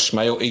brings a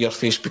smile to your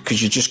face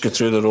because you just go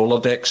through the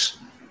Rolodex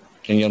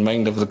in your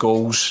mind of the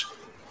goals,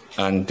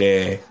 and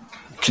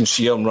can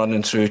see him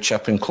running through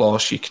Chipping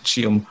Closs, you can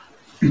see him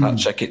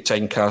hat-trick at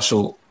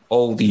Tynecastle,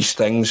 all these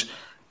things,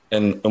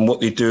 and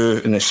what they do,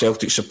 and the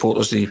Celtic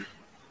supporters, they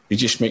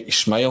just make you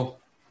smile,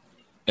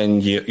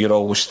 and you're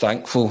always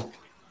thankful,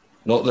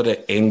 not that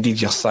it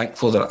ended, you're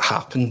thankful that it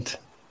happened,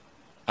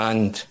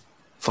 and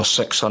for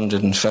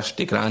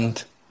 650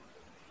 grand,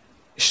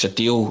 it's a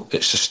deal,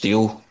 it's a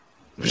steal.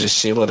 It was a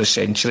sailor of the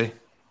century,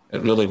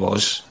 it really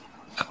was.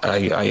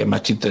 I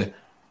omitted the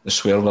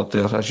swear word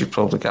there, as you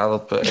probably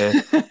gathered, but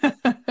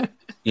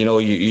you know,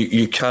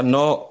 you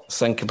cannot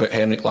think about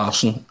Henrik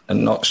Larsson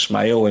and not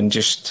smile, and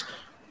just,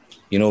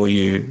 you know,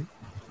 you're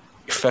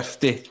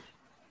 50,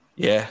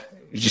 yeah,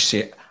 you just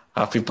say,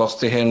 happy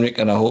birthday, Henrik,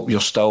 and I hope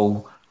you're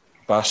still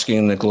basking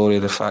in the glory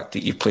of the fact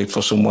that you played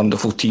for some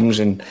wonderful teams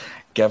and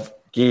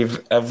gave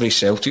every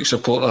Celtic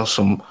supporter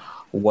some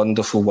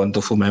wonderful,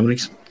 wonderful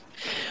memories.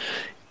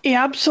 He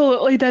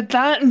absolutely did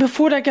that. And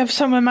before I give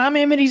some of my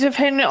memories of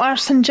Henrik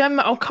Larsson, Jim,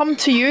 I'll come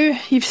to you.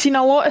 You've seen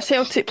a lot of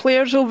Celtic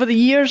players over the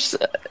years.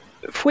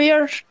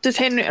 Where does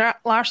Henrik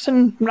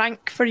Larsson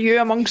rank for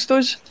you amongst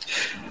those?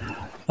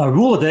 A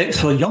Rolodex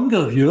for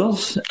younger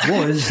viewers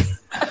was...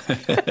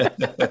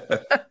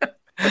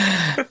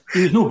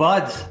 He was no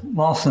bad,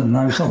 Larsson.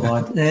 No, he was not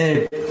bad.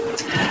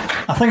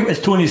 I think,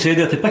 as Tony said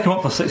there, to pick him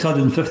up for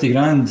 650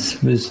 grand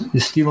was the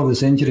steal of the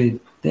century,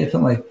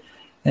 definitely.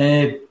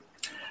 That's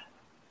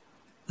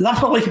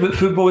what I like about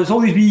football. It's all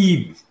these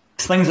wee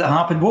things that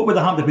happen. What would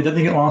have happened if we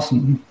didn't get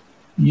Larsson?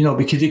 You know,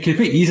 because he could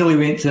quite easily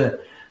went to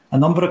a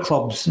number of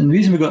clubs. And the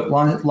reason we got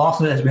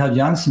Larsson is we had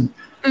Janssen.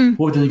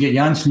 What did we get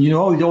Janssen? You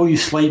know, all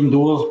these sliding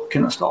doors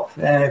kind of stuff.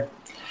 I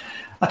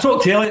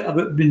talked earlier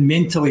about being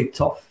mentally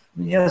tough.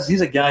 Yes,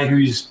 he's a guy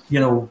who's, you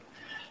know,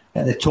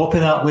 at the top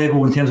of that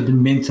level in terms of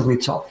being mentally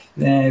tough.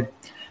 To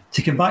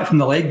come back from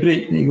the leg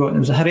break that he got, it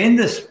was a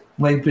horrendous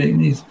leg break.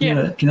 And he's, you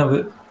know, kind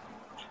of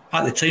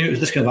at the time it was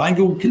this kind of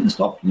angle kind of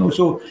stuff, you know.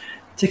 So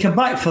to come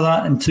back for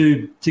that and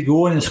to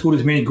go in and score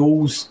as many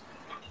goals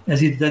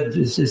as he did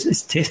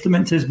is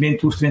testament to his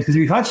mental strength. Because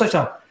we've had such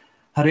a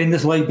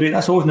horrendous leg break,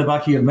 that's always in the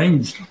back of your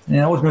mind. And I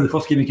always remember the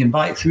first game he came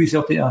back, threw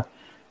Celtic a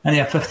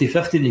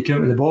 50-50 and you came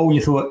out with the ball and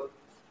you thought,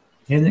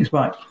 Henrik's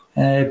back.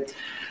 The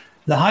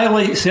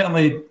highlight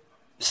certainly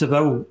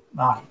Seville,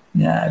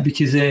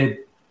 because I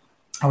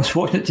was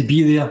fortunate to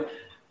be there,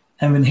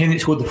 and when Henrik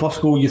scored the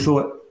first goal you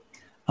thought,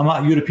 I'm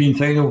at a European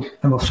final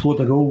and we've scored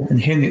a goal, and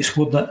Henrik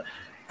scored it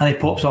and he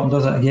pops up and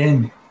does it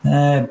again.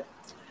 You've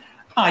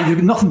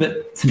got nothing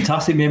but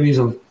fantastic memories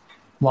of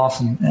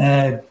Larsson.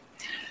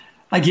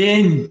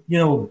 Again, you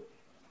know,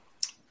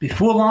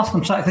 before Larsson,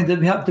 I'm trying to think, did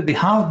we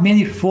have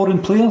many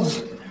foreign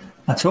players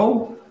at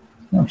all?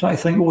 I'm trying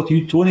to think, over to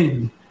you,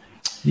 Tony.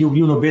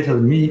 You'll know better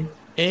than me.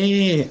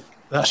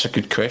 That's a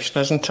good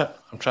question, isn't it?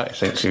 I'm trying to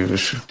think.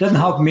 Didn't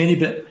have many,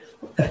 but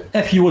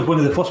if he was one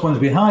of the first ones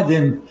we had,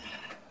 then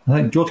I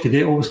think George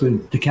Cadet, obviously,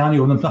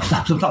 DeCanio, and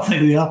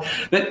nothing there.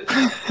 But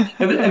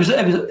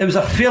it was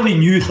a fairly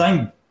new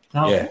thing to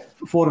have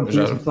foreign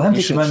players. For him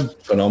to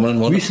come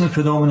in, recent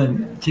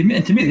phenomenon, to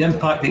make the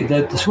impact that he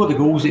did, to score the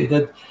goals that he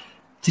did,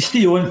 to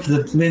stay on for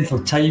the length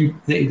of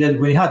time that he did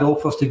when he had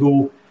offers to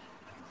go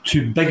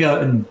to bigger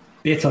and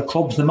better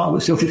clubs, no matter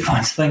what Celtic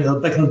fans think, there are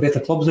bigger and better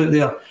clubs out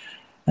there,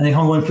 and he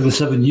hung on for the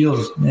 7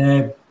 years.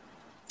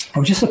 I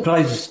was just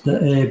surprised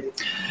that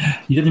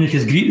you didn't make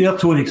his greet there,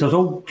 Tony, because I was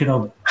all kind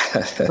of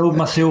filled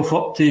myself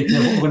up to kind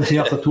of what I'm going to say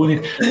after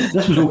Tony.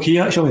 This was okay,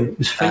 actually. It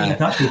was fine, I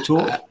can actually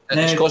talk.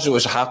 It's because it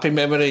was a happy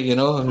memory, you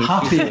know.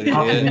 Happy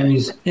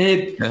memories.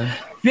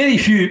 Very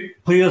few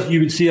players you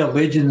would say are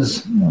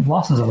legends.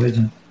 Larsson's a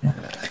legend. Yeah.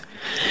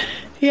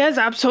 He is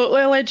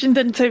absolutely a legend,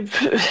 and to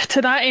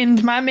that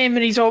end, my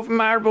memories of him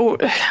are, well,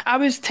 I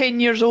was 10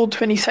 years old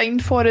when he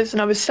signed for us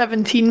and I was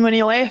 17 when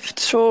he left,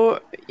 so,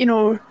 you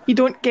know, you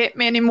don't get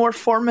many more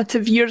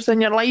formative years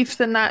in your life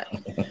than that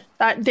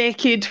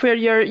decade where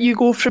you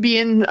go from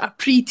being a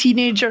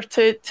pre-teenager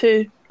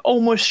to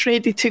almost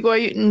ready to go out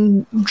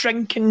and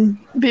drink and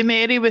be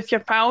merry with your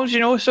pals, you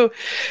know. So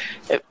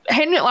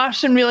Henrik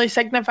Larsson really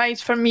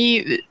signifies for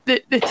me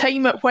the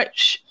time at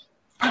which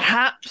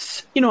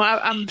perhaps, you know,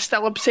 I'm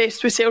still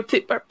obsessed with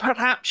Celtic, but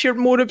perhaps you're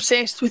more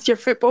obsessed with your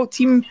football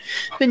team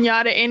than you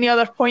are at any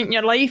other point in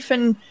your life.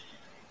 And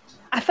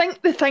I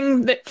think the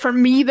thing that for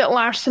me that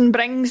Larsson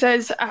brings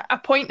is a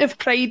point of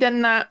pride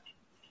in that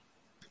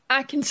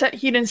I can sit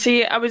here and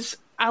say I was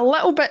a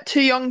little bit too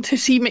young to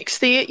see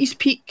McStay at his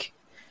peak.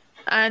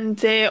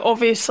 And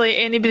obviously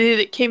anybody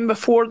that came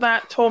before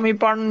that, Tommy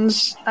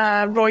Burns,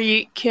 Roy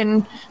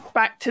Aitken,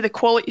 back to the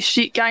Quality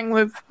Street gang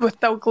with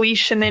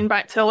Dalglish, and then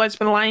back to the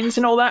Lisbon Lions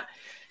and all that.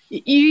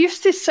 You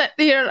used to sit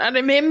there, I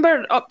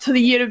remember up to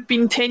the year of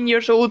being 10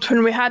 years old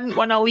when we hadn't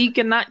won a league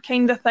and that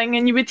kind of thing,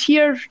 and you would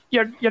hear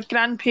your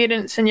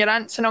grandparents and your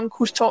aunts and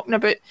uncles talking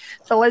about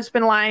the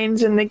Lisbon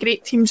Lions and the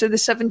great teams of the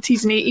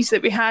 70s and 80s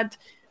that we had,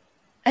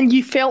 and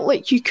you felt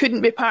like you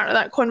couldn't be part of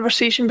that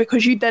conversation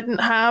because you didn't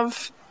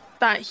have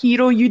that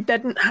hero, you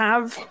didn't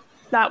have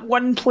that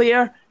one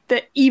player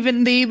that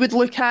even they would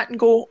look at and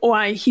go, oh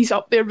aye, he's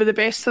up there with the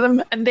best of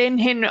them. And then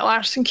Henrik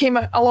Larsson came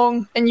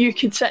along and you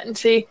could sit and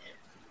say,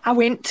 I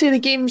went to the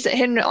games that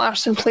Henrik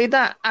Larsson played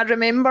at. I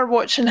remember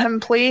watching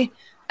him play,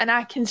 and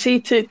I can say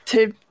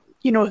to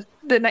you know,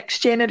 the next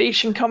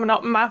generation coming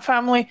up in my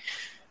family,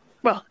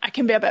 well, I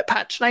can be a bit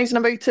patronising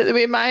about it the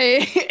way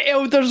my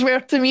elders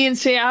were to me and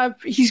say,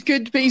 he's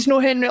good, but he's no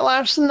Henrik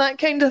Larsson, that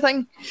kind of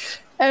thing.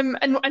 And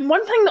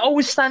one thing that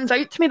always stands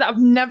out to me that I've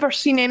never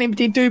seen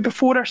anybody do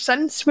before or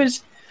since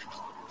was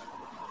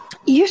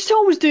he used to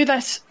always do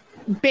this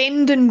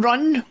bend and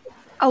run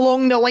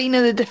along the line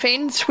of the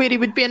defence where he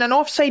would be in an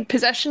offside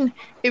position,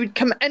 he would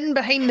come in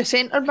behind the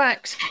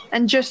centre-backs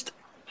and just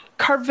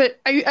curve it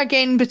out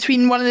again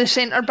between one of the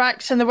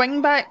centre-backs and the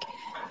wing-back.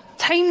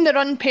 timed the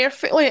run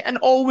perfectly and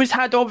always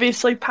had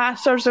obviously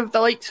passers of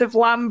the likes of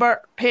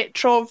Lambert,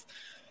 Petrov,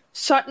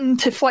 Sutton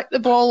to flick the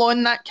ball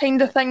on, that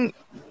kind of thing.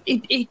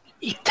 He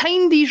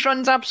timed these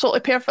runs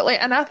absolutely perfectly,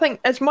 and I think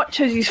as much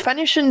as he's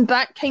finishing,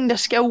 that kind of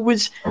skill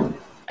was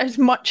as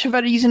much of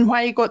a reason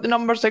why he got the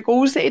numbers of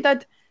goals that he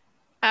did.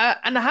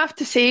 And I have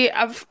to say,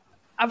 I've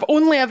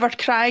only ever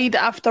cried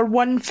after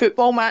one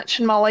football match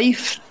in my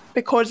life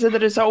because of the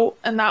result,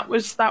 and that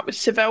was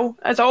Seville.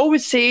 As I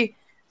always say,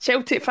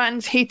 Celtic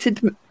fans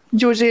hated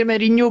Jose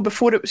Mourinho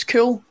before it was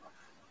cool,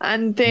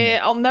 and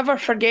I'll never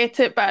forget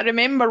it. But I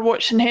remember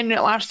watching Henrik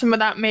Larsson with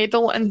that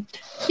medal, and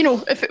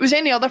if it was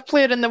any other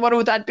player in the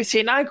world, I'd be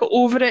saying, I got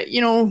over it.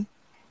 You're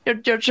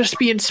just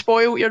being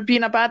spoiled. You're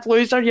being a bad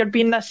loser. You're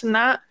being this and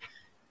that.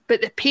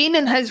 But the pain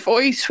in his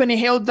voice when he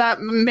held that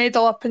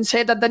medal up and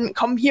said, I didn't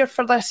come here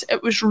for this,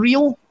 it was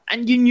real.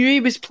 And you knew he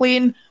was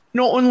playing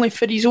not only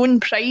for his own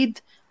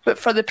pride, but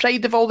for the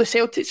pride of all the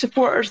Celtic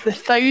supporters, the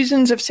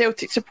thousands of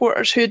Celtic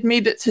supporters who had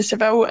made it to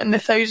Seville and the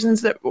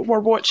thousands that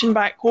were watching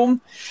back home.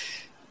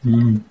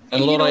 And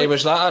Laura, he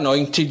was that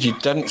anointed, you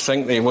didn't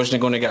think that he wasn't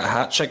going to get a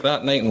hat-trick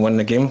that night and win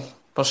the game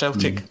for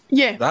Celtic.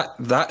 Yeah.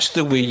 That's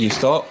the way you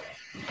thought.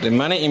 The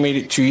minute he made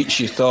it 2 each,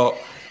 you thought,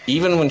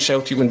 even when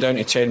Celtic went down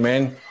to 10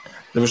 men,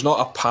 there was not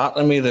a part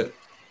of me that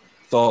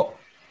thought,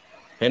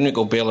 Henrik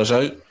will bail us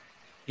out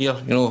here,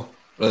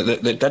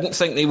 that didn't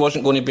think that he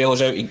wasn't going to bail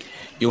us out.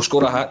 He'll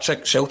score a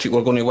hat-trick, Celtic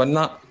were going to win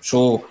that.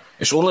 So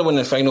it's only when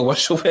the final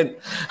whistle went,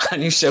 I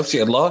knew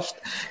Celtic had lost,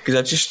 because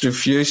I just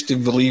refused to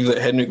believe that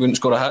Henrik wouldn't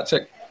score a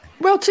hat-trick.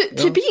 Well,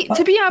 to be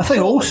I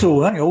think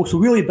also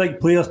really big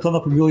players turn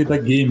up in really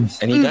big games.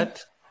 And he did.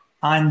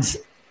 And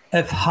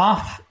if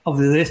half of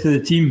the rest of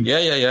the team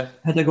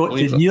had got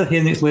to near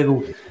Henrik's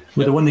level,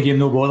 would have won the game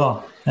no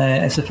bother.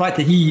 It's the fact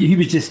that he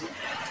was just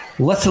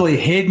literally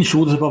head and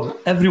shoulders above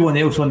everyone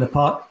else on the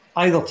park,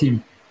 either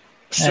team.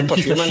 And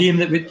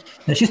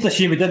it's just a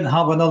shame we didn't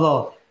have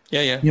another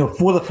 4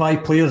 or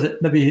 5 players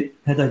that maybe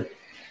had a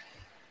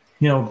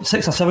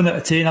 6 or 7 out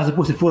of 10 as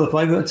opposed to 4 or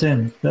 5 out of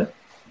 10. But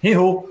hey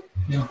ho.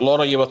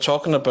 Laura, you were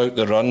talking about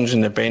the runs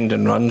and the bend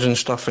and runs and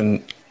stuff,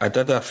 and I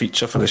did a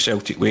feature for the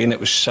Celtic Way, and it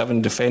was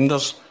 7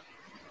 defenders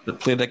that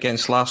played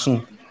against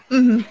Larsson,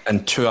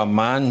 and to a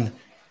man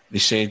they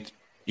said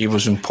he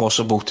was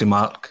impossible to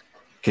mark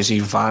because he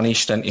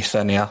vanished into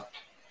thin air.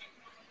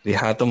 They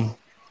had him,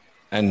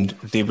 and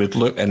they would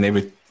look, and they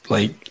would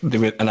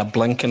in a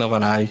blinking of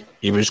an eye,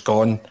 he was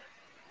gone,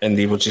 and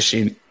they would just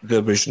say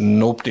there was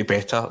nobody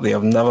better.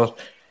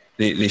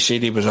 They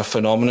said he was a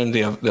phenomenon.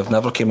 They've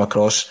never came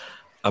across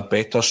a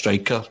better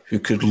striker who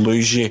could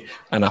lose you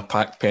in a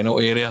packed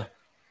penalty area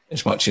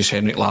as much as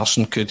Henrik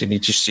Larsson could, and he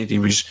just said he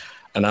was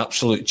an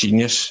absolute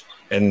genius,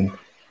 and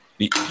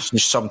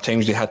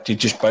sometimes they had to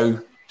just bow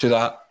to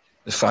that,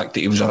 the fact that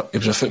he was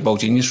a football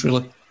genius,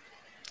 really.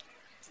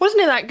 Wasn't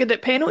he that good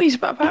at penalties,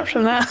 but apart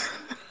from that...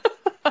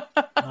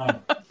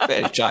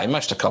 He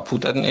missed a couple,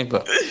 didn't he?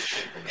 But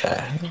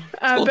yeah,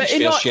 but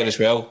his fair share as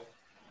well.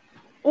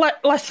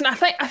 Listen, I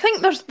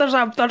think there's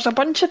a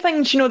bunch of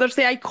things. There's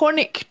the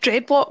iconic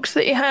dreadlocks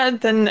that he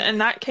had, and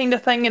that kind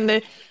of thing, and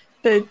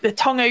the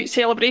tongue out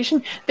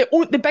celebration.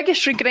 The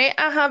biggest regret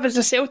I have as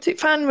a Celtic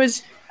fan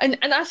was, and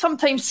I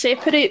sometimes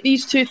separate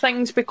these two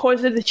things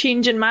because of the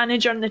change in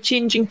manager and the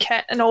change in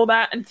kit and all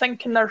that, and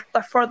thinking they're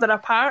further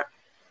apart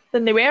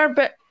than they were.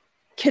 But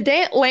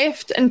Cadet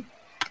left, and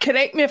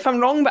correct me if I'm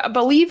wrong, but I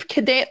believe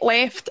Cadet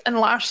left and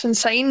Larsson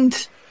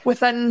signed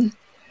within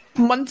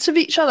months of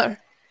each other.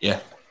 Yeah.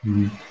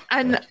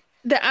 And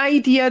the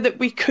idea that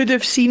we could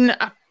have seen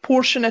a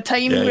portion of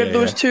time where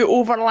those two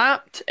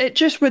overlapped, it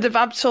just would have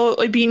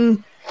absolutely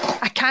been...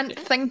 I can't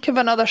think of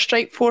another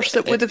strike force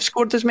that would have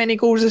scored as many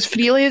goals as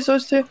freely as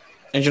those two.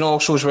 And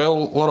also as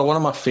well, Laura, one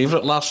of my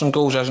favourite Larsson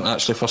goals isn't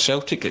actually for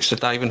Celtic, it's the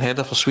diving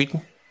header for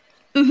Sweden.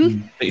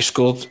 That he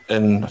scored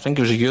in, I think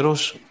it was the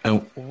Euros,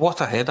 and what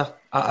a header.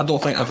 I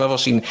don't think I've ever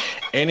seen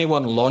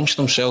anyone launch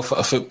themselves at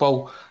a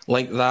football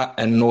like that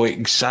and know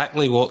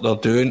exactly what they're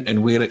doing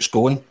and where it's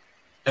going.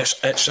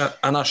 It's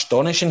an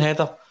astonishing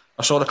header.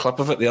 I saw the clip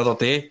of it the other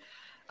day,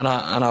 and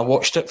I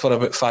watched it for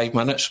about 5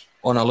 minutes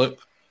on a loop,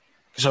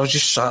 because I was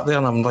just sat there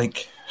and I'm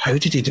like, how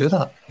did he do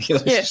that?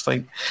 Just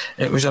like,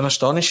 it was an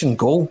astonishing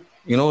goal,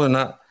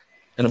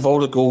 and of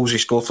all the goals he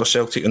scored for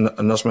Celtic, and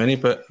there's many,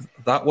 but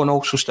that one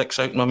also sticks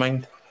out in my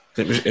mind.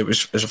 It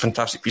was a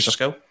fantastic piece of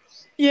skill.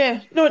 Yeah,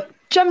 no,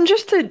 Jim,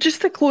 just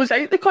to close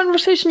out the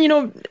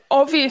conversation,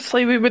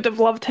 obviously we would have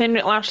loved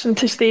Henrik Larsson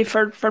to stay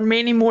for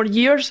many more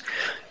years,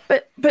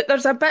 but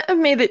there's a bit of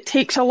me that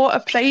takes a lot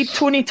of pride.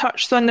 Tony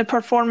touched on the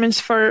performance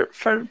for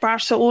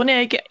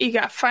Barcelona. He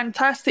got a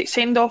fantastic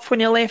send-off when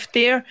he left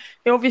there.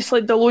 He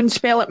obviously had the loan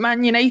spell at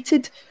Man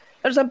United.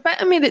 There's a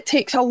bit of me that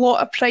takes a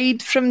lot of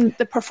pride from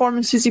the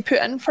performances he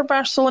put in for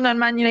Barcelona and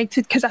Man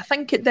United, because I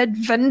think it did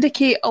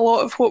vindicate a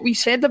lot of what we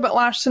said about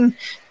Larsson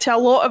to a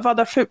lot of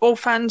other football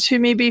fans who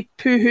maybe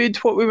poo-hooed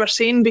what we were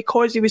saying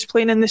because he was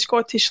playing in the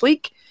Scottish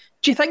League.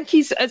 Do you think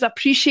he's as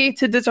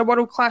appreciated as a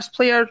world-class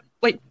player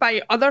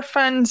by other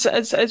fans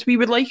as we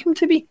would like him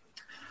to be?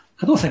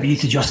 I don't think we need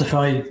to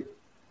justify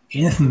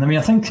anything. I mean,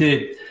 I think,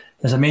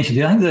 as I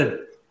mentioned, I think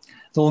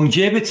the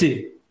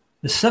longevity,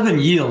 the 7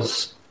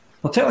 years,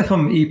 particularly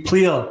from a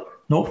player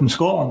not from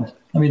Scotland.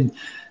 I mean,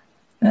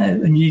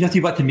 and you have to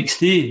go back to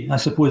McStay, I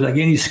suppose.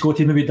 Again, he's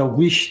Scotty, maybe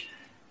Dalglish.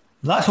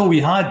 That's all we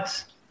had.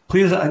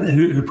 Players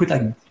who put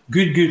a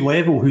good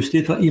level, who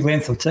stayed for a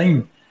length of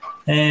time.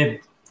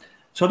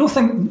 So I don't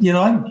think,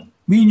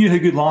 we knew how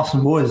good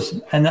Larsson was.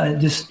 And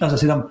as I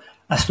said, I'm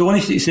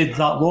astonished that he stayed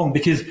that long,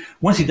 because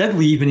once he did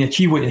leave and he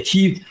achieved what he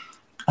achieved,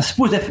 I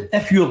suppose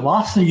if you're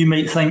Larsson, you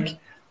might think,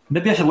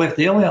 maybe I should have left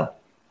earlier.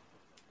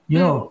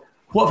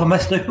 What have I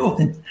missed out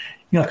on?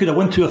 I could have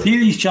won 2 or 3 of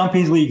these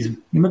Champions Leagues.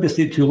 Maybe I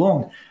stayed too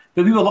long.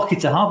 But we were lucky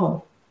to have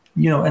him.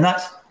 And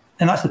that's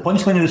the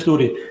punchline of the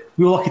story.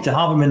 We were lucky to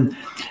have him.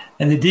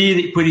 And the day that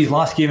he played his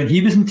last game, and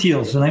he was in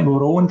tears. I think we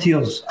were all in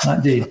tears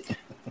that day.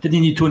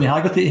 Didn't need Tony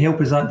Haggerty to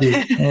help us that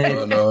day.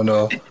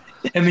 No.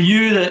 And we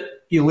knew that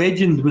a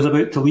legend was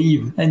about to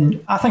leave.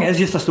 And I think it's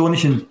just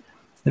astonishing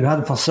that we had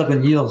him for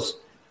 7 years,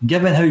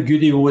 given how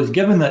good he was,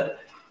 given that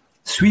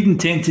Sweden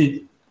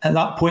at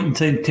that point in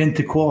time, tend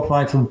to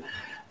qualify for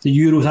the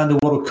Euros and the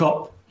World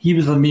Cup. He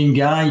was the main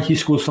guy. He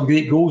scored some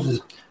great goals,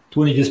 as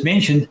Tony just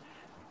mentioned.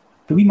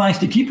 But we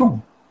managed to keep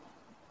him.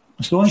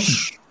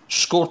 Astonishing.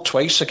 Scored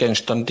twice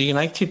against Dundee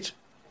United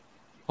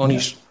on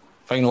his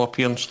final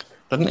appearance,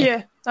 didn't he?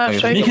 Yeah,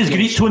 that's right. Make us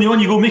greet, Tony. On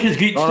you go. Make us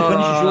greet.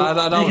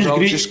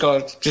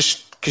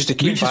 Just because they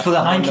keep reaches for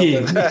the hanky.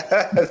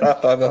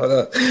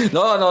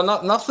 No,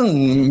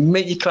 nothing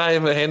make you cry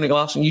about Henrik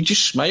Larsson. You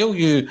just smile.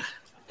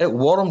 It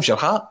warms your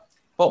heart.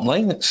 Bottom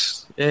line,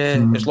 it's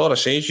as Laura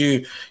says,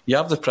 you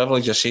have the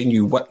privilege of saying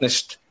you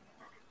witnessed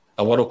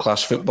a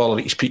world-class footballer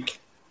at his peak.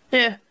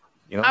 Yeah.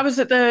 I was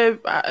at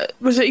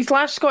was it his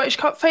last Scottish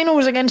Cup final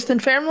was against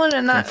Dunfermline,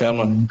 and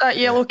that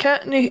yellow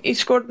kit, and he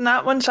scored in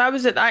that one. So I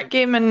was at that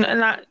game, and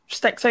that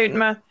sticks out in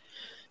my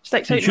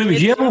It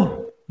was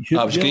yellow.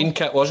 That was green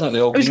kit, wasn't it?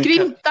 It was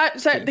green.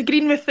 That's it. The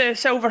green with the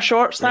silver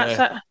shorts. That's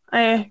it.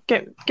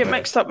 Get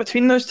mixed up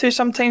between those two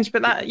sometimes,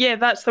 but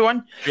that's the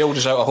one. Bailed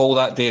us out a hole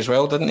that day as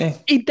well, didn't he?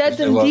 He did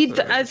indeed,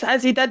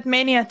 as he did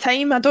many a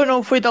time. I don't know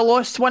if we'd have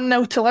lost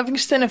 1-0 to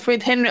Livingston if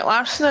we'd Henrik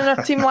Larsson in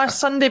our team last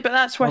Sunday, but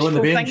that's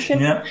wishful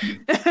thinking. Yeah.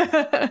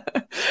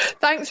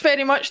 Thanks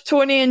very much,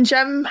 Tony and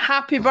Jim.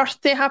 Happy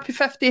birthday, happy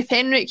 50th,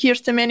 Henrik.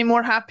 Here's to many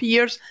more happy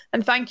years,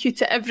 and thank you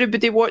to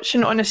everybody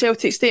watching on A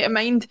Celtic State of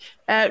Mind.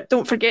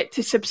 Don't forget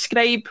to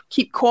subscribe,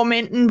 keep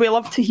commenting. We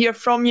love to hear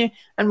from you,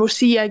 and we'll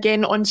see you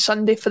again on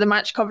Sunday for the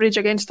match coverage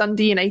against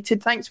Dundee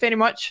United. Thanks very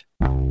much.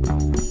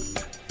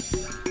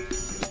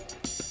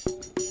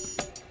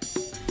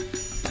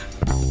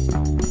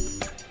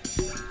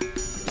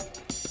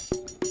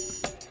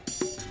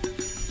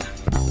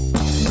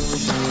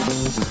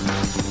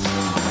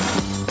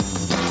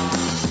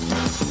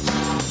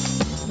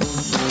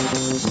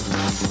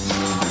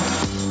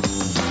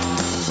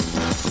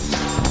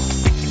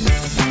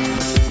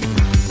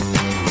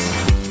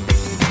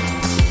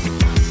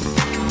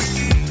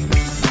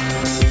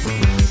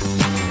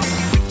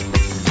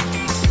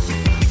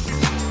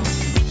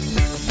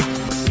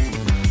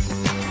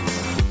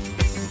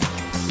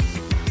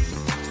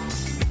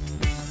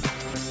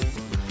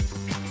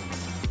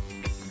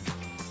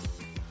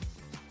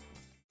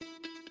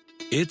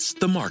 It's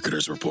the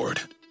Marketer's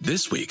Report.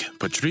 This week,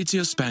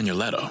 Patrizio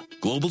Spagnoletto,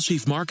 Global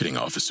Chief Marketing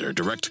Officer,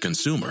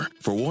 Direct-to-Consumer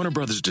for Warner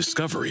Brothers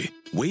Discovery,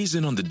 weighs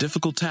in on the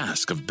difficult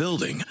task of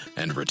building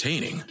and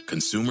retaining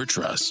consumer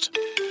trust.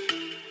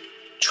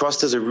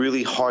 Trust is a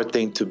really hard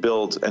thing to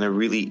build and a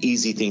really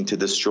easy thing to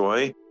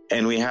destroy,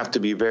 and we have to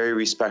be very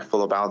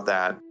respectful about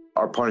that.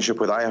 Our partnership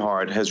with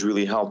iHeart has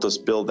really helped us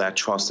build that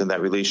trust and that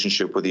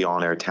relationship with the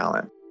on-air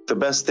talent. The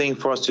best thing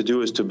for us to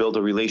do is to build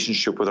a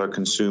relationship with our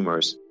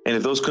consumers. And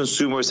if those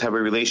consumers have a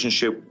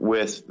relationship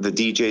with the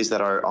DJs that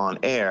are on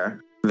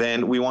air,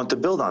 then we want to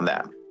build on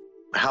that.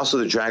 House of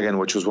the Dragon,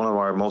 which was one of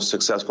our most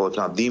successful, if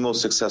not the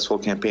most successful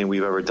campaign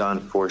we've ever done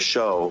for a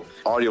show,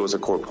 audio was a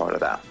core part of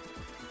that.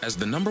 As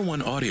the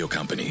 #1 audio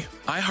company,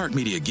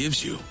 iHeartMedia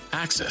gives you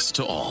access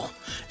to all.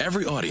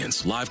 Every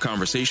audience, live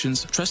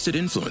conversations, trusted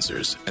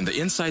influencers, and the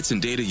insights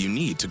and data you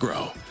need to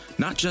grow.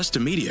 Not just a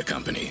media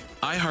company,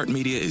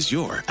 iHeartMedia is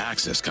your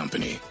access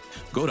company.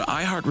 Go to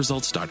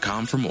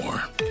iHeartResults.com for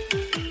more.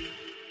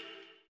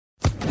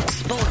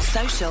 Sports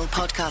Social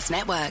Podcast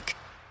Network.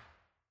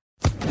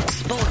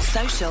 Sports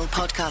Social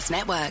Podcast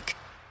Network.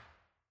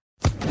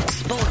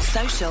 Sports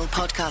Social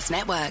Podcast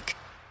Network.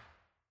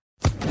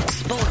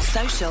 Sports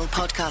Social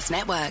Podcast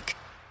Network.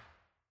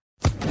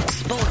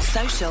 Sports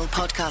Social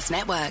Podcast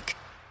Network.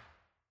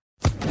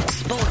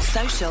 Sports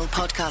Social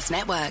Podcast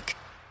Network.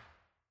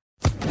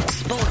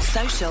 Sports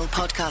Social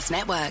Podcast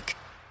Network.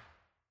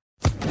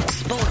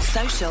 Sports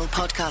Social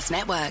Podcast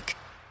Network.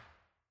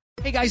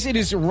 Hey guys, it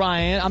is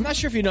Ryan. I'm not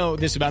sure if you know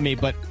this about me,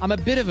 but I'm a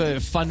bit of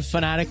a fun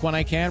fanatic when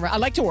I can. I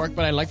like to work,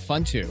 but I like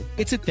fun too.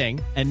 It's a thing.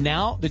 And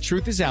now the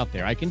truth is out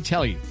there. I can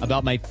tell you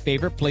about my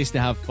favorite place to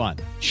have fun.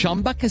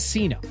 Chumba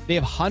Casino. They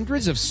have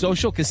hundreds of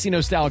social casino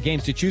style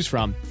games to choose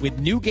from with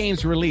new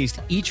games released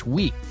each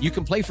week. You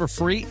can play for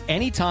free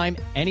anytime,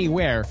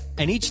 anywhere.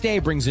 And each day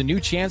brings a new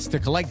chance to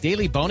collect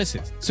daily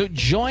bonuses. So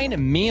join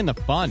me in the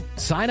fun.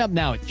 Sign up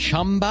now at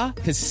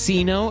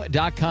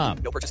ChumbaCasino.com.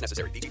 No purchase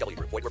necessary. VGW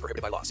Group. Void where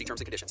prohibited by law. See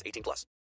terms and conditions. 18+.